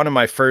one of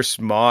my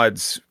first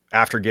mods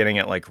after getting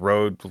it like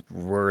road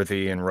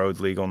worthy and road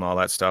legal and all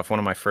that stuff, one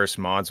of my first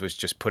mods was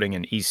just putting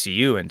an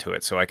ECU into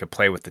it so I could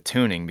play with the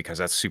tuning, because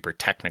that's super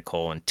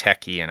technical and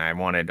techy. And I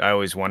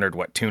always wondered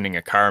what tuning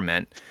a car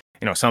meant.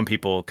 Some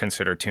people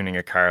consider tuning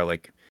a car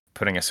like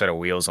putting a set of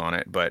wheels on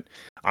it, but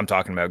I'm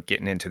talking about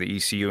getting into the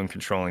ECU and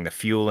controlling the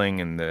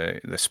fueling and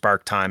the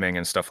spark timing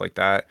and stuff like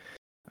that.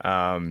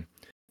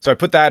 So I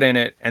put that in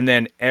it, and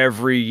then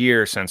every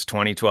year since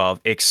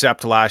 2012,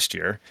 except last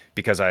year,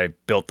 because I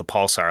built the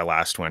Pulsar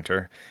last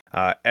winter,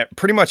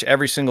 pretty much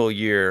every single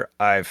year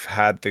I've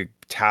had the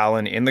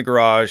Talon in the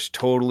garage,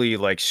 totally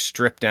like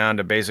stripped down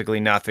to basically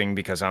nothing,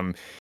 because I'm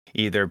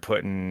either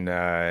putting,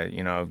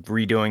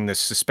 redoing the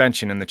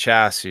suspension in the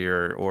chassis,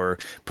 or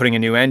putting a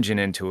new engine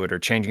into it, or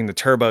changing the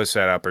turbo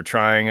setup, or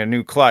trying a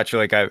new clutch.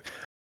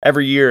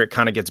 Every year it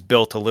kind of gets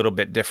built a little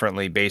bit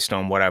differently based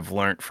on what I've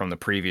learned from the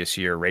previous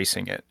year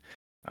racing it.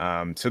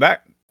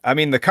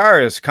 The car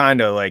is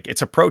kind of like,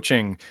 it's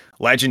approaching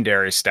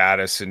legendary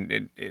status,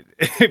 and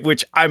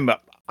which I'm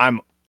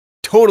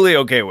totally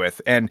okay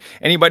with. And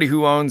anybody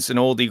who owns an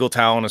old Eagle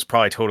Talon is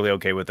probably totally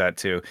okay with that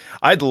too.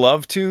 I'd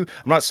love to,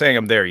 I'm not saying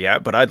I'm there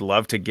yet, but I'd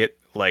love to get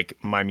like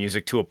my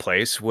music to a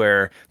place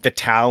where the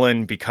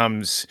Talon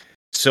becomes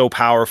so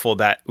powerful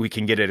that we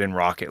can get it in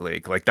Rocket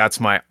League. Like, that's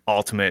my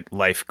ultimate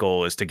life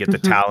goal, is to get the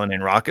Talon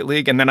in Rocket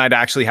League. And then I'd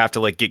actually have to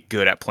like get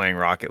good at playing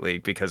Rocket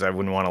League, because I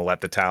wouldn't want to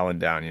let the Talon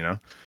down,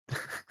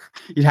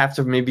 You'd have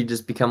to maybe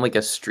just become like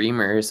a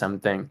streamer or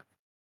something.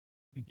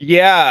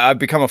 Yeah, I've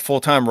become a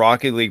full-time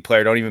Rocket League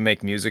player. Don't even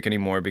make music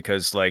anymore,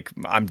 because like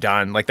I'm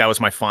done. Like, that was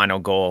my final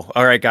goal.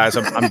 All right, guys,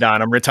 I'm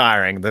done. I'm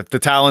retiring. The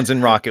Talon's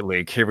in Rocket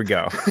League. Here we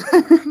go.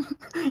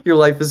 Your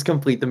life is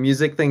complete. The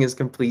music thing is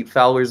complete.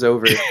 Fowler's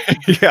over.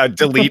 Yeah,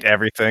 delete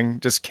everything,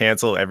 just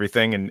cancel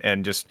everything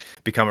and just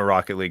become a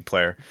Rocket League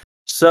player.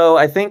 So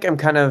I think I'm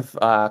kind of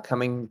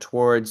coming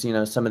towards,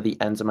 some of the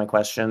ends of my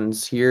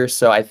questions here.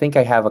 So I think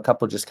I have a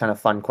couple just kind of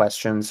fun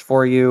questions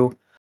for you.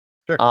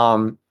 Sure.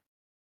 Um,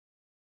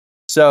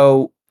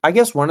 so I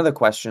guess one of the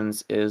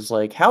questions is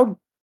like, how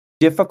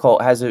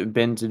difficult has it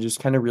been to just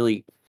kind of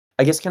really,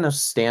 I guess, kind of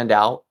stand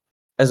out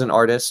as an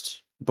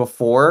artist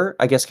before?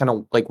 I guess kind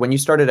of like when you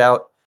started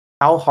out,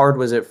 how hard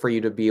was it for you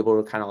to be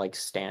able to kind of like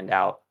stand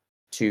out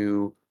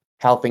to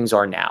how things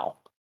are now?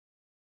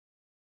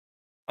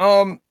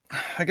 Um,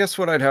 I guess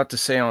what I'd have to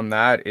say on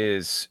that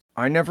is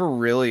I never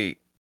really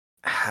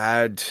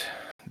had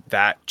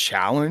that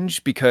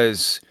challenge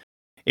because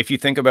if you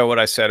think about what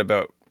I said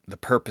about the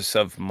purpose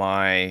of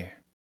my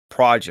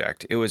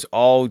project, it was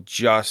all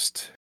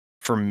just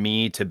for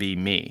me to be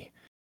me.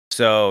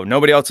 So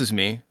nobody else is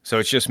me. So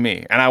it's just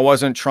me. And I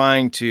wasn't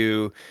trying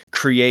to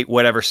create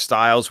whatever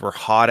styles were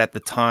hot at the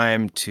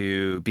time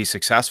to be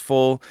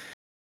successful.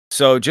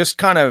 So just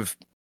kind of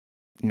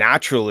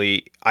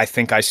naturally, I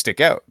think I stick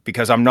out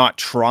because I'm not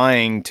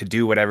trying to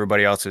do what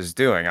everybody else is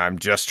doing. I'm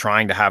just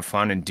trying to have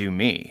fun and do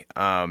me.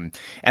 And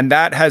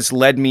that has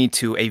led me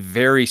to a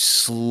very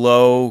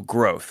slow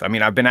growth. I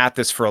mean, I've been at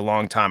this for a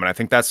long time, and I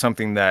think that's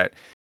something that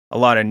a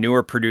lot of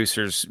newer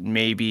producers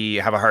maybe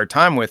have a hard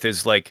time with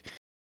is like,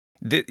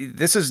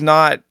 this is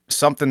not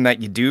something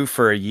that you do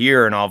for a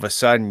year and all of a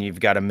sudden you've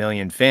got a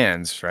million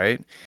fans,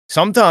 right?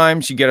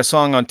 Sometimes you get a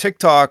song on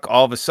TikTok,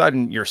 all of a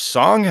sudden your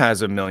song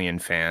has a million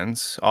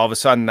fans. All of a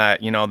sudden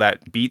that,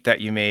 that beat that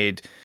you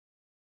made,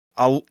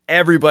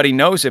 everybody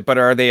knows it, but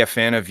are they a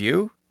fan of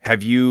you?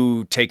 Have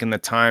you taken the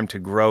time to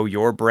grow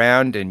your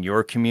brand and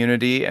your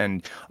community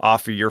and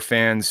offer your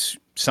fans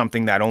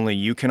something that only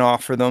you can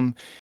offer them?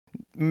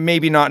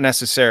 Maybe not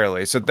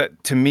necessarily. So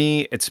that to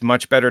me, it's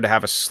much better to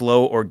have a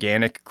slow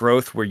organic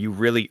growth where you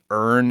really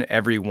earn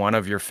every one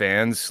of your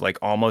fans, like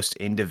almost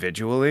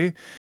individually.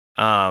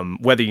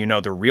 Whether you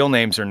know their real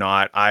names or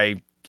not,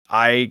 I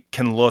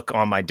can look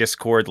on my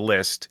Discord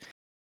list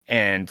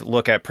and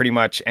look at pretty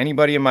much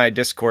anybody in my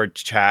Discord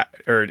chat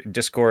or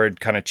Discord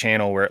kind of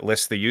channel where it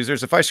lists the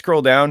users. If I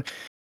scroll down,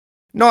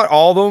 not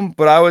all of them,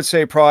 but I would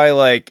say probably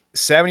like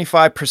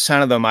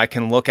 75% of them, I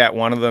can look at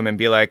one of them and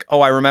be like,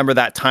 oh, I remember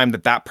that time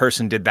that that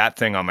person did that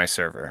thing on my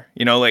server.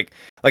 Like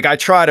I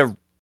try to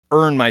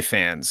earn my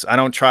fans. I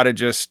don't try to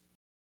just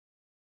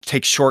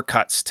take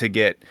shortcuts to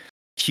get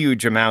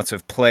huge amounts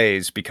of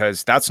plays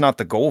because that's not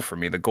the goal for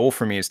me. The goal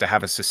for me is to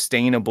have a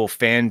sustainable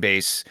fan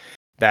base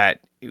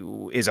that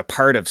is a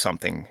part of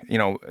something.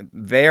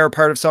 They're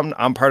part of something.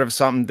 I'm part of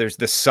something. There's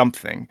this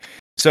something.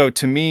 So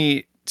to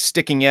me,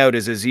 sticking out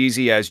is as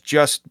easy as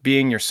just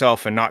being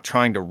yourself and not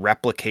trying to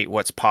replicate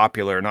what's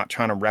popular, not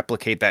trying to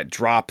replicate that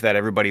drop that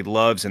everybody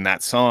loves in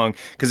that song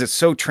because it's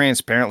so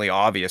transparently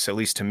obvious, at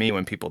least to me,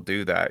 when people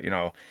do that.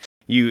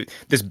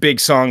 This big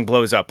song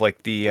blows up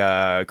like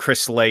the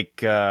Chris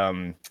Lake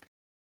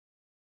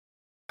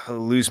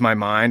Lose My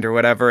Mind or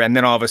whatever, and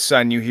then all of a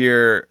sudden you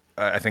hear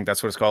I think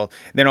that's what it's called.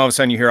 Then all of a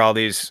sudden you hear all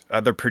these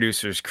other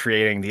producers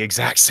creating the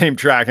exact same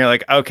track and you're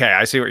like, okay,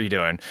 I see what you're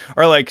doing.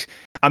 Or like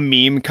a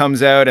meme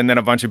comes out and then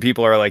a bunch of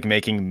people are like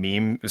making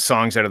meme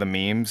songs out of the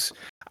memes.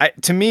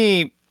 To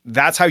me,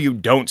 that's how you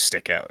don't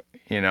stick out,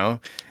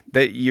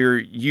 that you're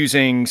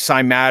using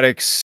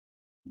cymatics,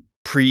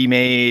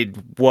 pre-made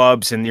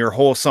wubs, and your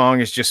whole song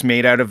is just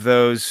made out of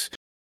those.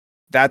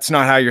 That's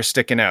not how you're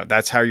sticking out.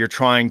 That's how you're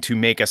trying to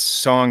make a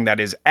song that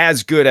is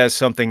as good as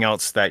something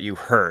else that you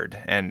heard.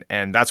 And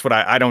that's what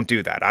I don't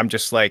do that. I'm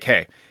just like,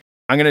 hey,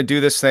 I'm going to do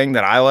this thing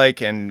that I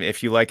like. And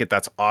if you like it,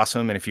 that's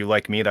awesome. And if you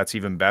like me, that's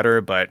even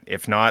better. But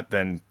if not,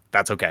 then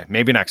that's okay.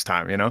 Maybe next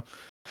time,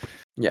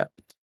 Yeah.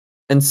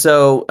 And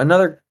so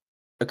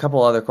a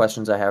couple other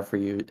questions I have for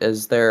you.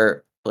 Is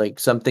there like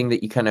something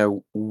that you kind of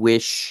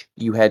wish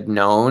you had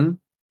known,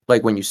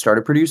 like when you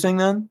started producing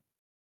then?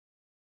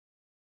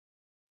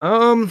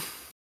 Um,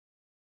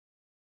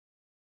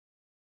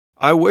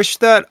 I wish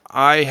that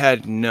I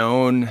had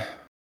known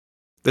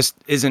this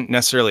isn't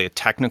necessarily a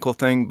technical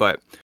thing,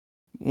 but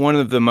one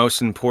of the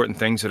most important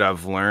things that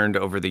I've learned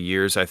over the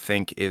years, I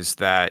think, is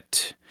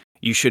that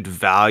you should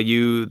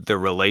value the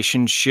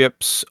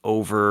relationships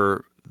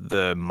over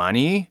the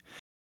money.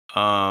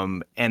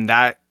 And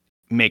that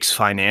makes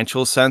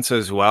financial sense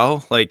as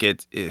well. Like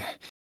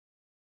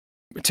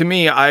to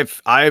me,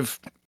 I've,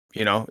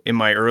 in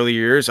my early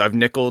years, I've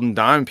nickel and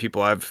dime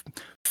people. I've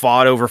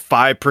fought over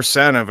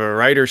 5% of a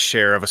writer's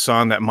share of a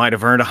song that might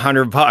have earned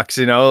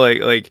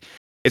 $100, like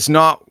it's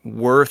not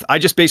worth, I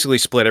just basically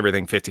split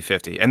everything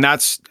 50-50. And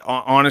that's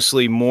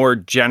honestly more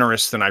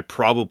generous than I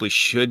probably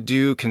should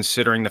do,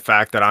 considering the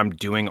fact that I'm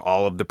doing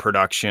all of the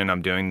production,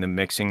 I'm doing the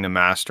mixing, the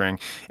mastering,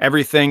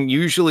 everything.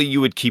 Usually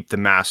you would keep the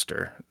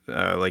master,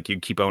 like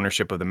you'd keep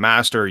ownership of the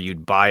master, or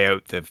you'd buy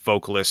out the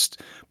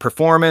vocalist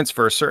performance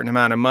for a certain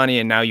amount of money,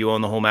 and now you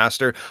own the whole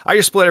master. I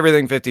just split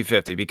everything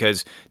 50-50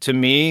 because to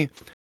me,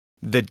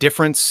 the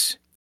difference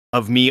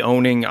of me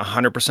owning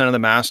 100% of the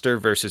master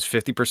versus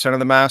 50% of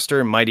the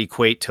master might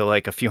equate to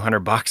like a few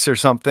 $100 or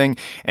something.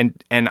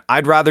 And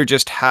I'd rather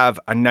just have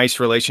a nice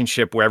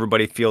relationship where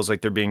everybody feels like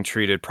they're being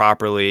treated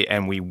properly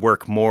and we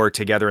work more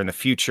together in the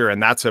future.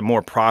 And that's a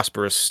more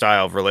prosperous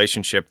style of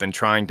relationship than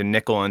trying to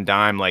nickel and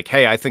dime like,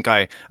 hey, I think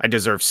I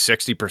deserve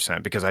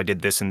 60% because I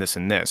did this and this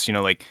and this. You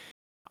know, like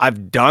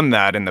I've done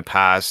that in the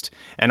past,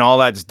 and all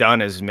that's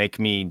done is make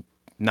me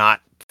not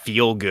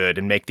feel good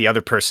and make the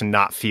other person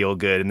not feel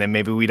good, and then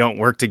maybe we don't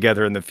work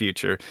together in the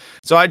future.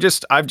 So I've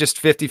just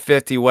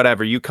 50-50,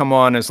 whatever. You come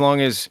on, as long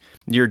as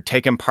you're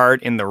taking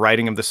part in the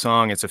writing of the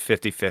song, it's a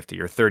 50-50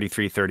 or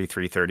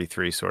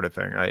 33-33-33 sort of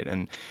thing, right?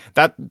 And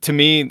that, to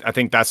me, I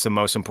think that's the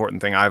most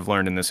important thing I've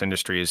learned in this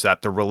industry, is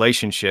that the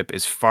relationship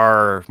is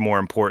far more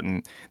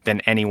important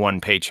than any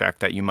one paycheck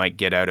that you might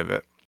get out of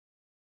it.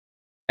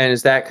 And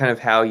is that kind of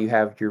how you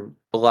have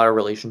a lot of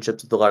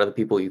relationships with a lot of the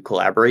people you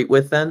collaborate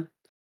with then?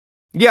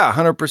 Yeah,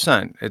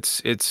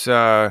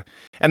 100%.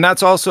 And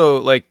that's also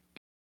like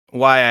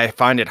why I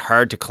find it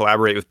hard to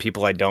collaborate with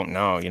people I don't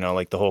know, you know,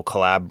 like the whole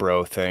collab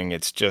bro thing.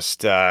 It's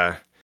just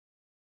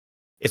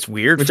it's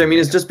weird Which for I mean,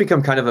 me. it's just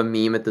become kind of a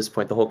meme at this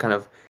point. The whole kind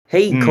of,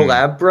 hey, Mm.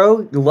 collab,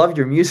 bro, you love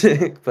your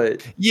music,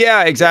 but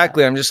Yeah, yeah,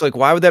 exactly. I'm just like,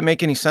 why would that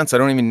make any sense? I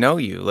don't even know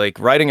you. Like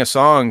writing a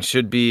song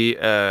should be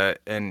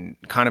an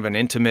kind of an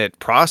intimate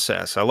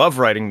process. I love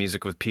writing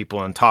music with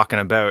people and talking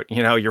about,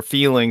 you know, your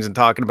feelings and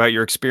talking about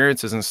your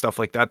experiences and stuff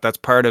like that. That's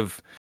part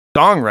of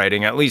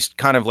songwriting, at least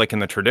kind of like in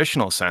the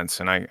traditional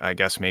sense. And I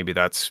guess maybe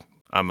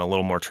I'm a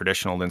little more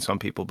traditional than some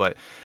people, but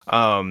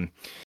um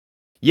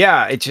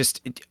yeah,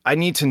 I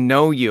need to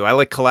know you. I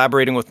like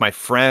collaborating with my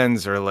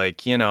friends, or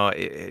like, you know,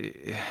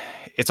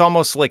 it's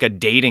almost like a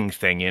dating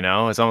thing, you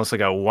know? It's almost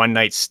like a one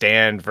night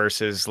stand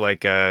versus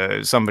like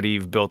somebody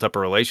you've built up a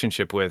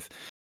relationship with.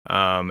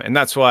 And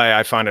that's why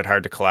I find it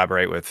hard to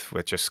collaborate with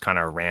just kind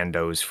of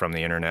randos from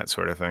the internet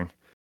sort of thing.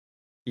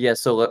 yeah.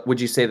 So would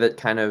you say that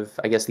kind of,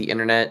 I guess the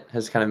internet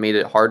has kind of made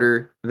it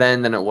harder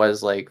then than it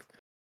was like,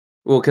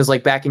 well, because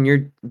like back in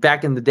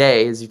the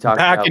day, as you talked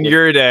Back about in with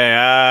your day,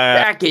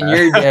 back in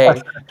your day,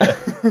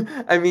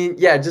 I mean,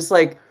 yeah, just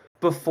like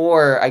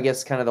before, I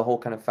guess kind of the whole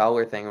kind of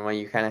Fowler thing when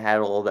you kind of had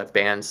all that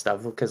band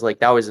stuff, because like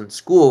that was in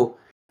school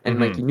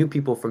and like Mhm. you knew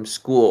people from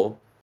school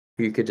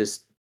who you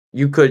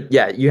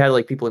had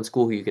like people in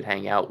school who you could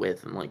hang out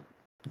with and like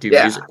do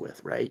Yeah. music with,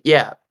 right?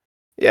 Yeah.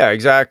 Yeah,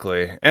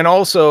 exactly. And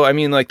also, I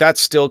mean, like that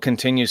still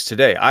continues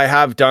today. I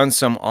have done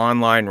some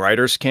online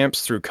writers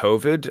camps through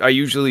COVID. I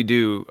usually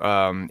do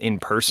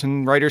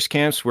in-person writers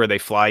camps where they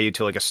fly you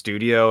to like a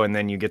studio and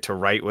then you get to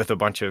write with a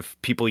bunch of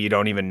people you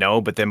don't even know,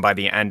 but then by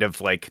the end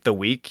of like the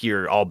week,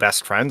 you're all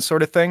best friends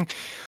sort of thing.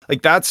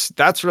 Like that's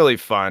really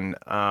fun.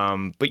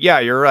 But yeah,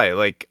 you're right.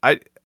 Like I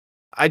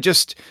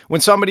just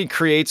when somebody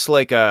creates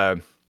like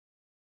half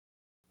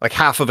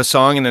of a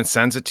song and then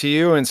sends it to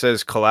you and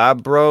says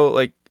collab, bro,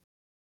 like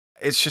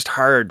it's just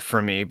hard for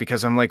me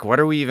because I'm like, what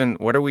are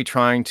we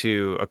trying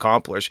to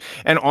accomplish?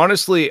 And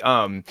honestly,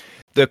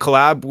 the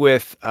collab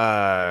with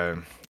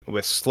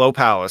Slow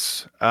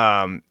Palace, it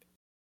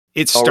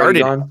Already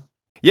started gone?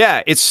 yeah,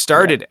 it Yeah.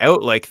 started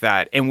out like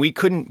that, and we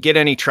couldn't get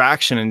any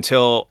traction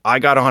until I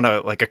got on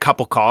a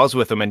couple calls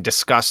with them and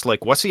discussed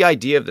like what's the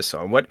idea of the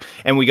song, what,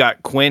 and we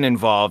got Quinn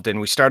involved,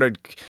 and we started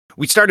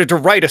to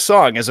write a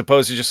song as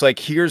opposed to just like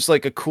here's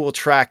like a cool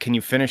track, can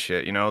you finish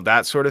it, you know,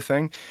 that sort of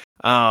thing.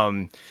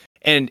 Um,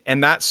 and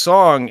that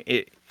song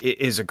it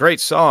is a great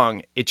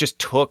song. It just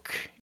took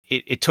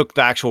it took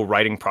the actual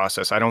writing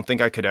process. I don't think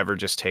I could ever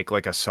just take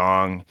like a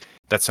song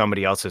that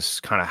somebody else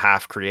has kind of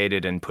half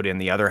created and put in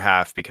the other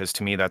half, because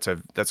to me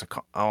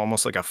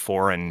almost like a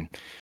foreign,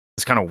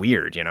 it's kind of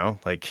weird, you know,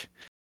 like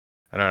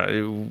I don't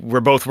know, we're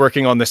both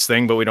working on this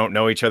thing but we don't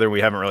know each other,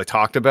 we haven't really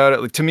talked about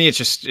it. Like, to me it's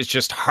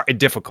just hard,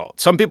 difficult.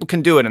 Some people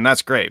can do it and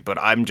that's great, but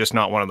I'm just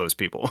not one of those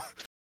people.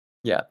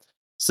 Yeah.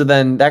 So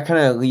then that kind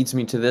of leads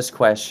me to this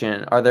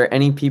question. Are there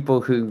any people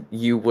who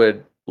you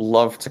would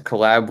love to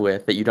collab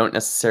with that you don't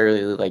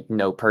necessarily like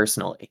know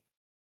personally?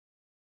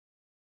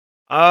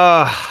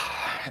 uh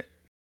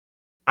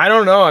I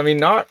don't know. I mean,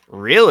 not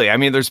really. I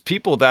mean, there's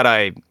people that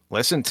I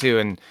listen to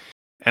and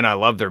I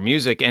love their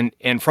music, and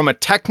from a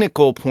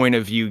technical point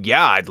of view,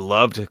 yeah, I'd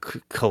love to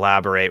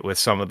collaborate with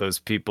some of those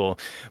people,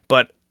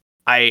 but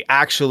I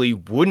actually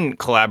wouldn't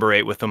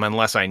collaborate with them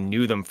unless I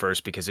knew them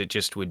first, because it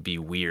just would be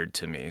weird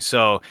to me.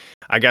 So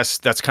I guess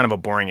that's kind of a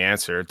boring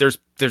answer.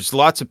 There's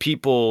lots of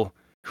people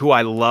who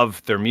I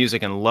love their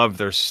music and love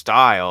their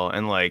style,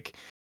 and like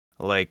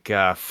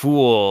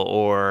Fool,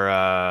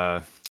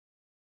 or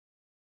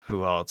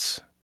who else?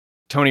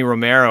 Tony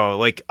Romero.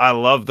 Like I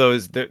love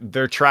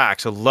their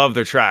tracks. I love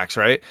their tracks,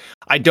 right?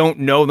 I don't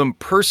know them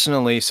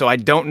personally, so I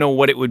don't know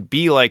what it would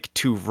be like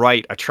to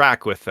write a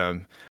track with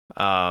them.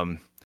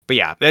 But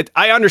yeah,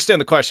 I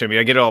understand the question. I mean,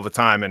 I get it all the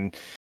time, and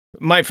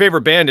my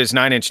favorite band is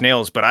Nine Inch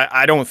Nails, but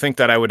I don't think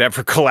that I would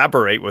ever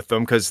collaborate with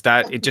them, because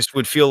that it just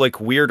would feel like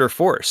weird or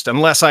forced,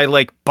 unless I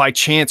like by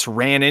chance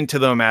ran into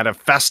them at a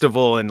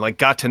festival and like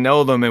got to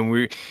know them,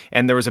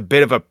 and there was a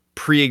bit of a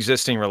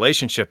pre-existing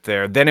relationship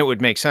there, then it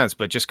would make sense.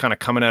 But just kind of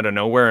coming out of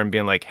nowhere and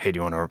being like, "Hey, do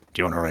you want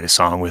to write a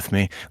song with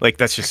me?" Like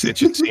it just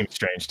seems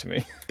strange to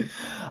me.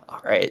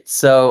 All right.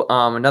 So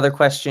another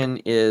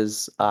question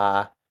is,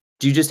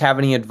 do you just have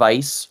any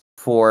advice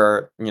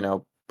for,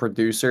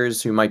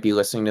 producers who might be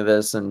listening to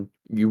this and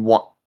who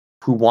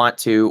want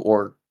to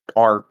or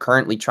are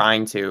currently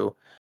trying to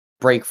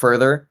break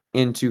further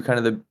into kind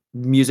of the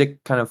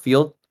music kind of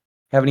field?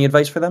 Have any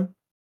advice for them?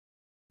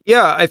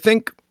 Yeah, I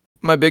think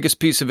my biggest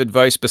piece of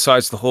advice,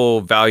 besides the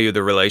whole value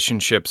the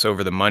relationships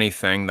over the money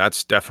thing,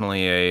 that's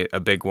definitely a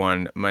big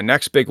one. My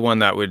next big one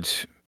that would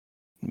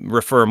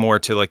refer more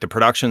to like the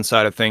production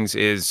side of things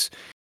is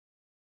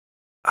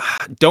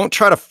don't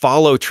try to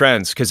follow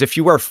trends, because if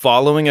you are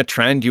following a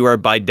trend, you are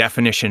by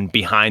definition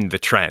behind the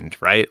trend,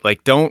 right?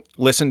 Like don't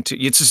listen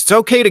to it's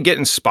okay to get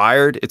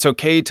inspired. It's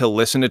okay to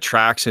listen to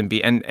tracks and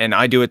and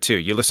I do it too.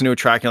 You listen to a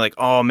track and you're like,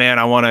 "Oh man,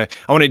 I want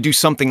to do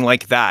something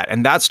like that."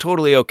 And that's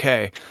totally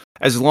okay.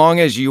 As long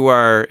as you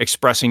are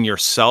expressing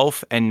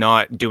yourself and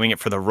not doing it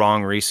for the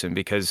wrong reason,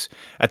 because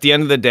at the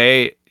end of the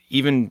day,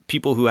 even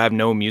people who have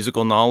no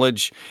musical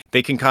knowledge,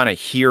 they can kind of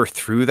hear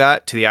through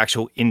that to the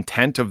actual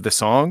intent of the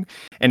song.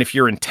 And if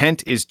your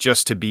intent is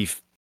just to be,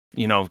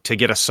 to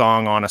get a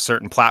song on a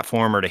certain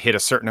platform or to hit a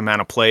certain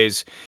amount of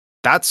plays,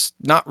 that's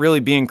not really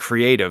being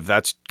creative.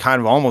 That's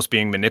kind of almost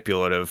being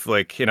manipulative,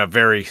 like in a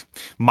very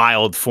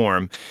mild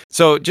form.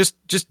 So just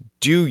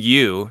do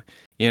you.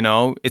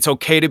 It's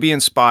okay to be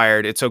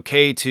inspired. It's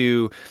okay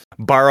to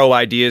borrow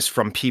ideas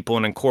from people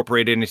and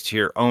incorporate it into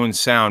your own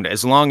sound,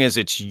 as long as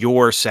it's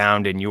your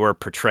sound and you're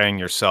portraying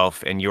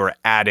yourself and you're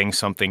adding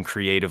something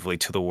creatively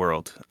to the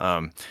world.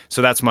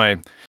 So that's my,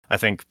 I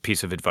think,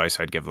 piece of advice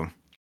I'd give them.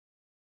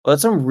 Well,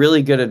 that's some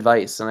really good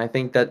advice, and I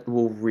think that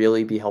will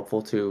really be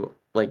helpful to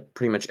like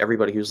pretty much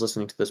everybody who's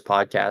listening to this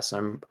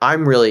podcast.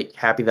 I'm really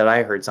happy that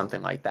I heard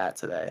something like that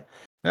today.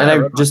 And Yeah, I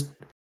right on.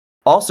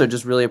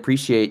 just really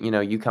appreciate,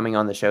 you coming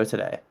on the show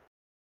today.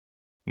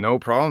 No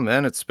problem,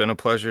 man. It's been a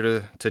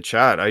pleasure to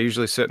chat. I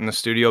usually sit in the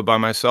studio by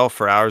myself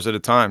for hours at a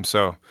time,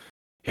 so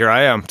here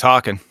I am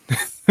talking.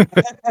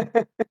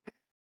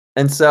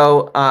 And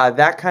so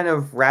that kind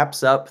of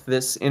wraps up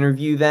this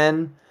interview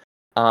then.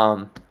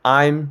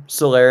 I'm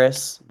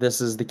Solaris.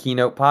 This is the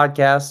Keynote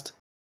Podcast.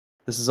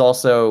 This is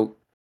also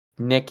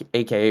Nick,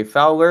 aka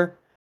Fowler.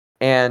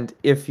 And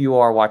if you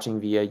are watching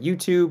via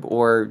YouTube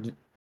or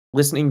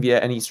listening via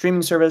any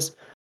streaming service,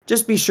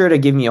 just be sure to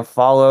give me a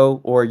follow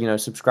or,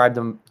 subscribe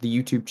to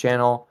the YouTube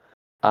channel.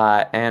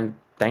 And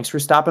thanks for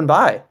stopping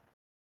by.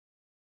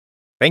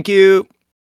 Thank you.